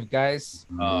PS5, guys.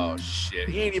 Oh shit!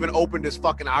 He ain't even opened his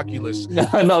fucking Oculus. No,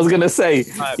 I was gonna say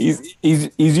he's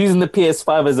using the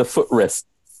PS5 as a footrest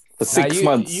for 6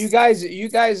 months. You guys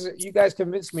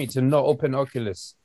convinced me to not open Oculus.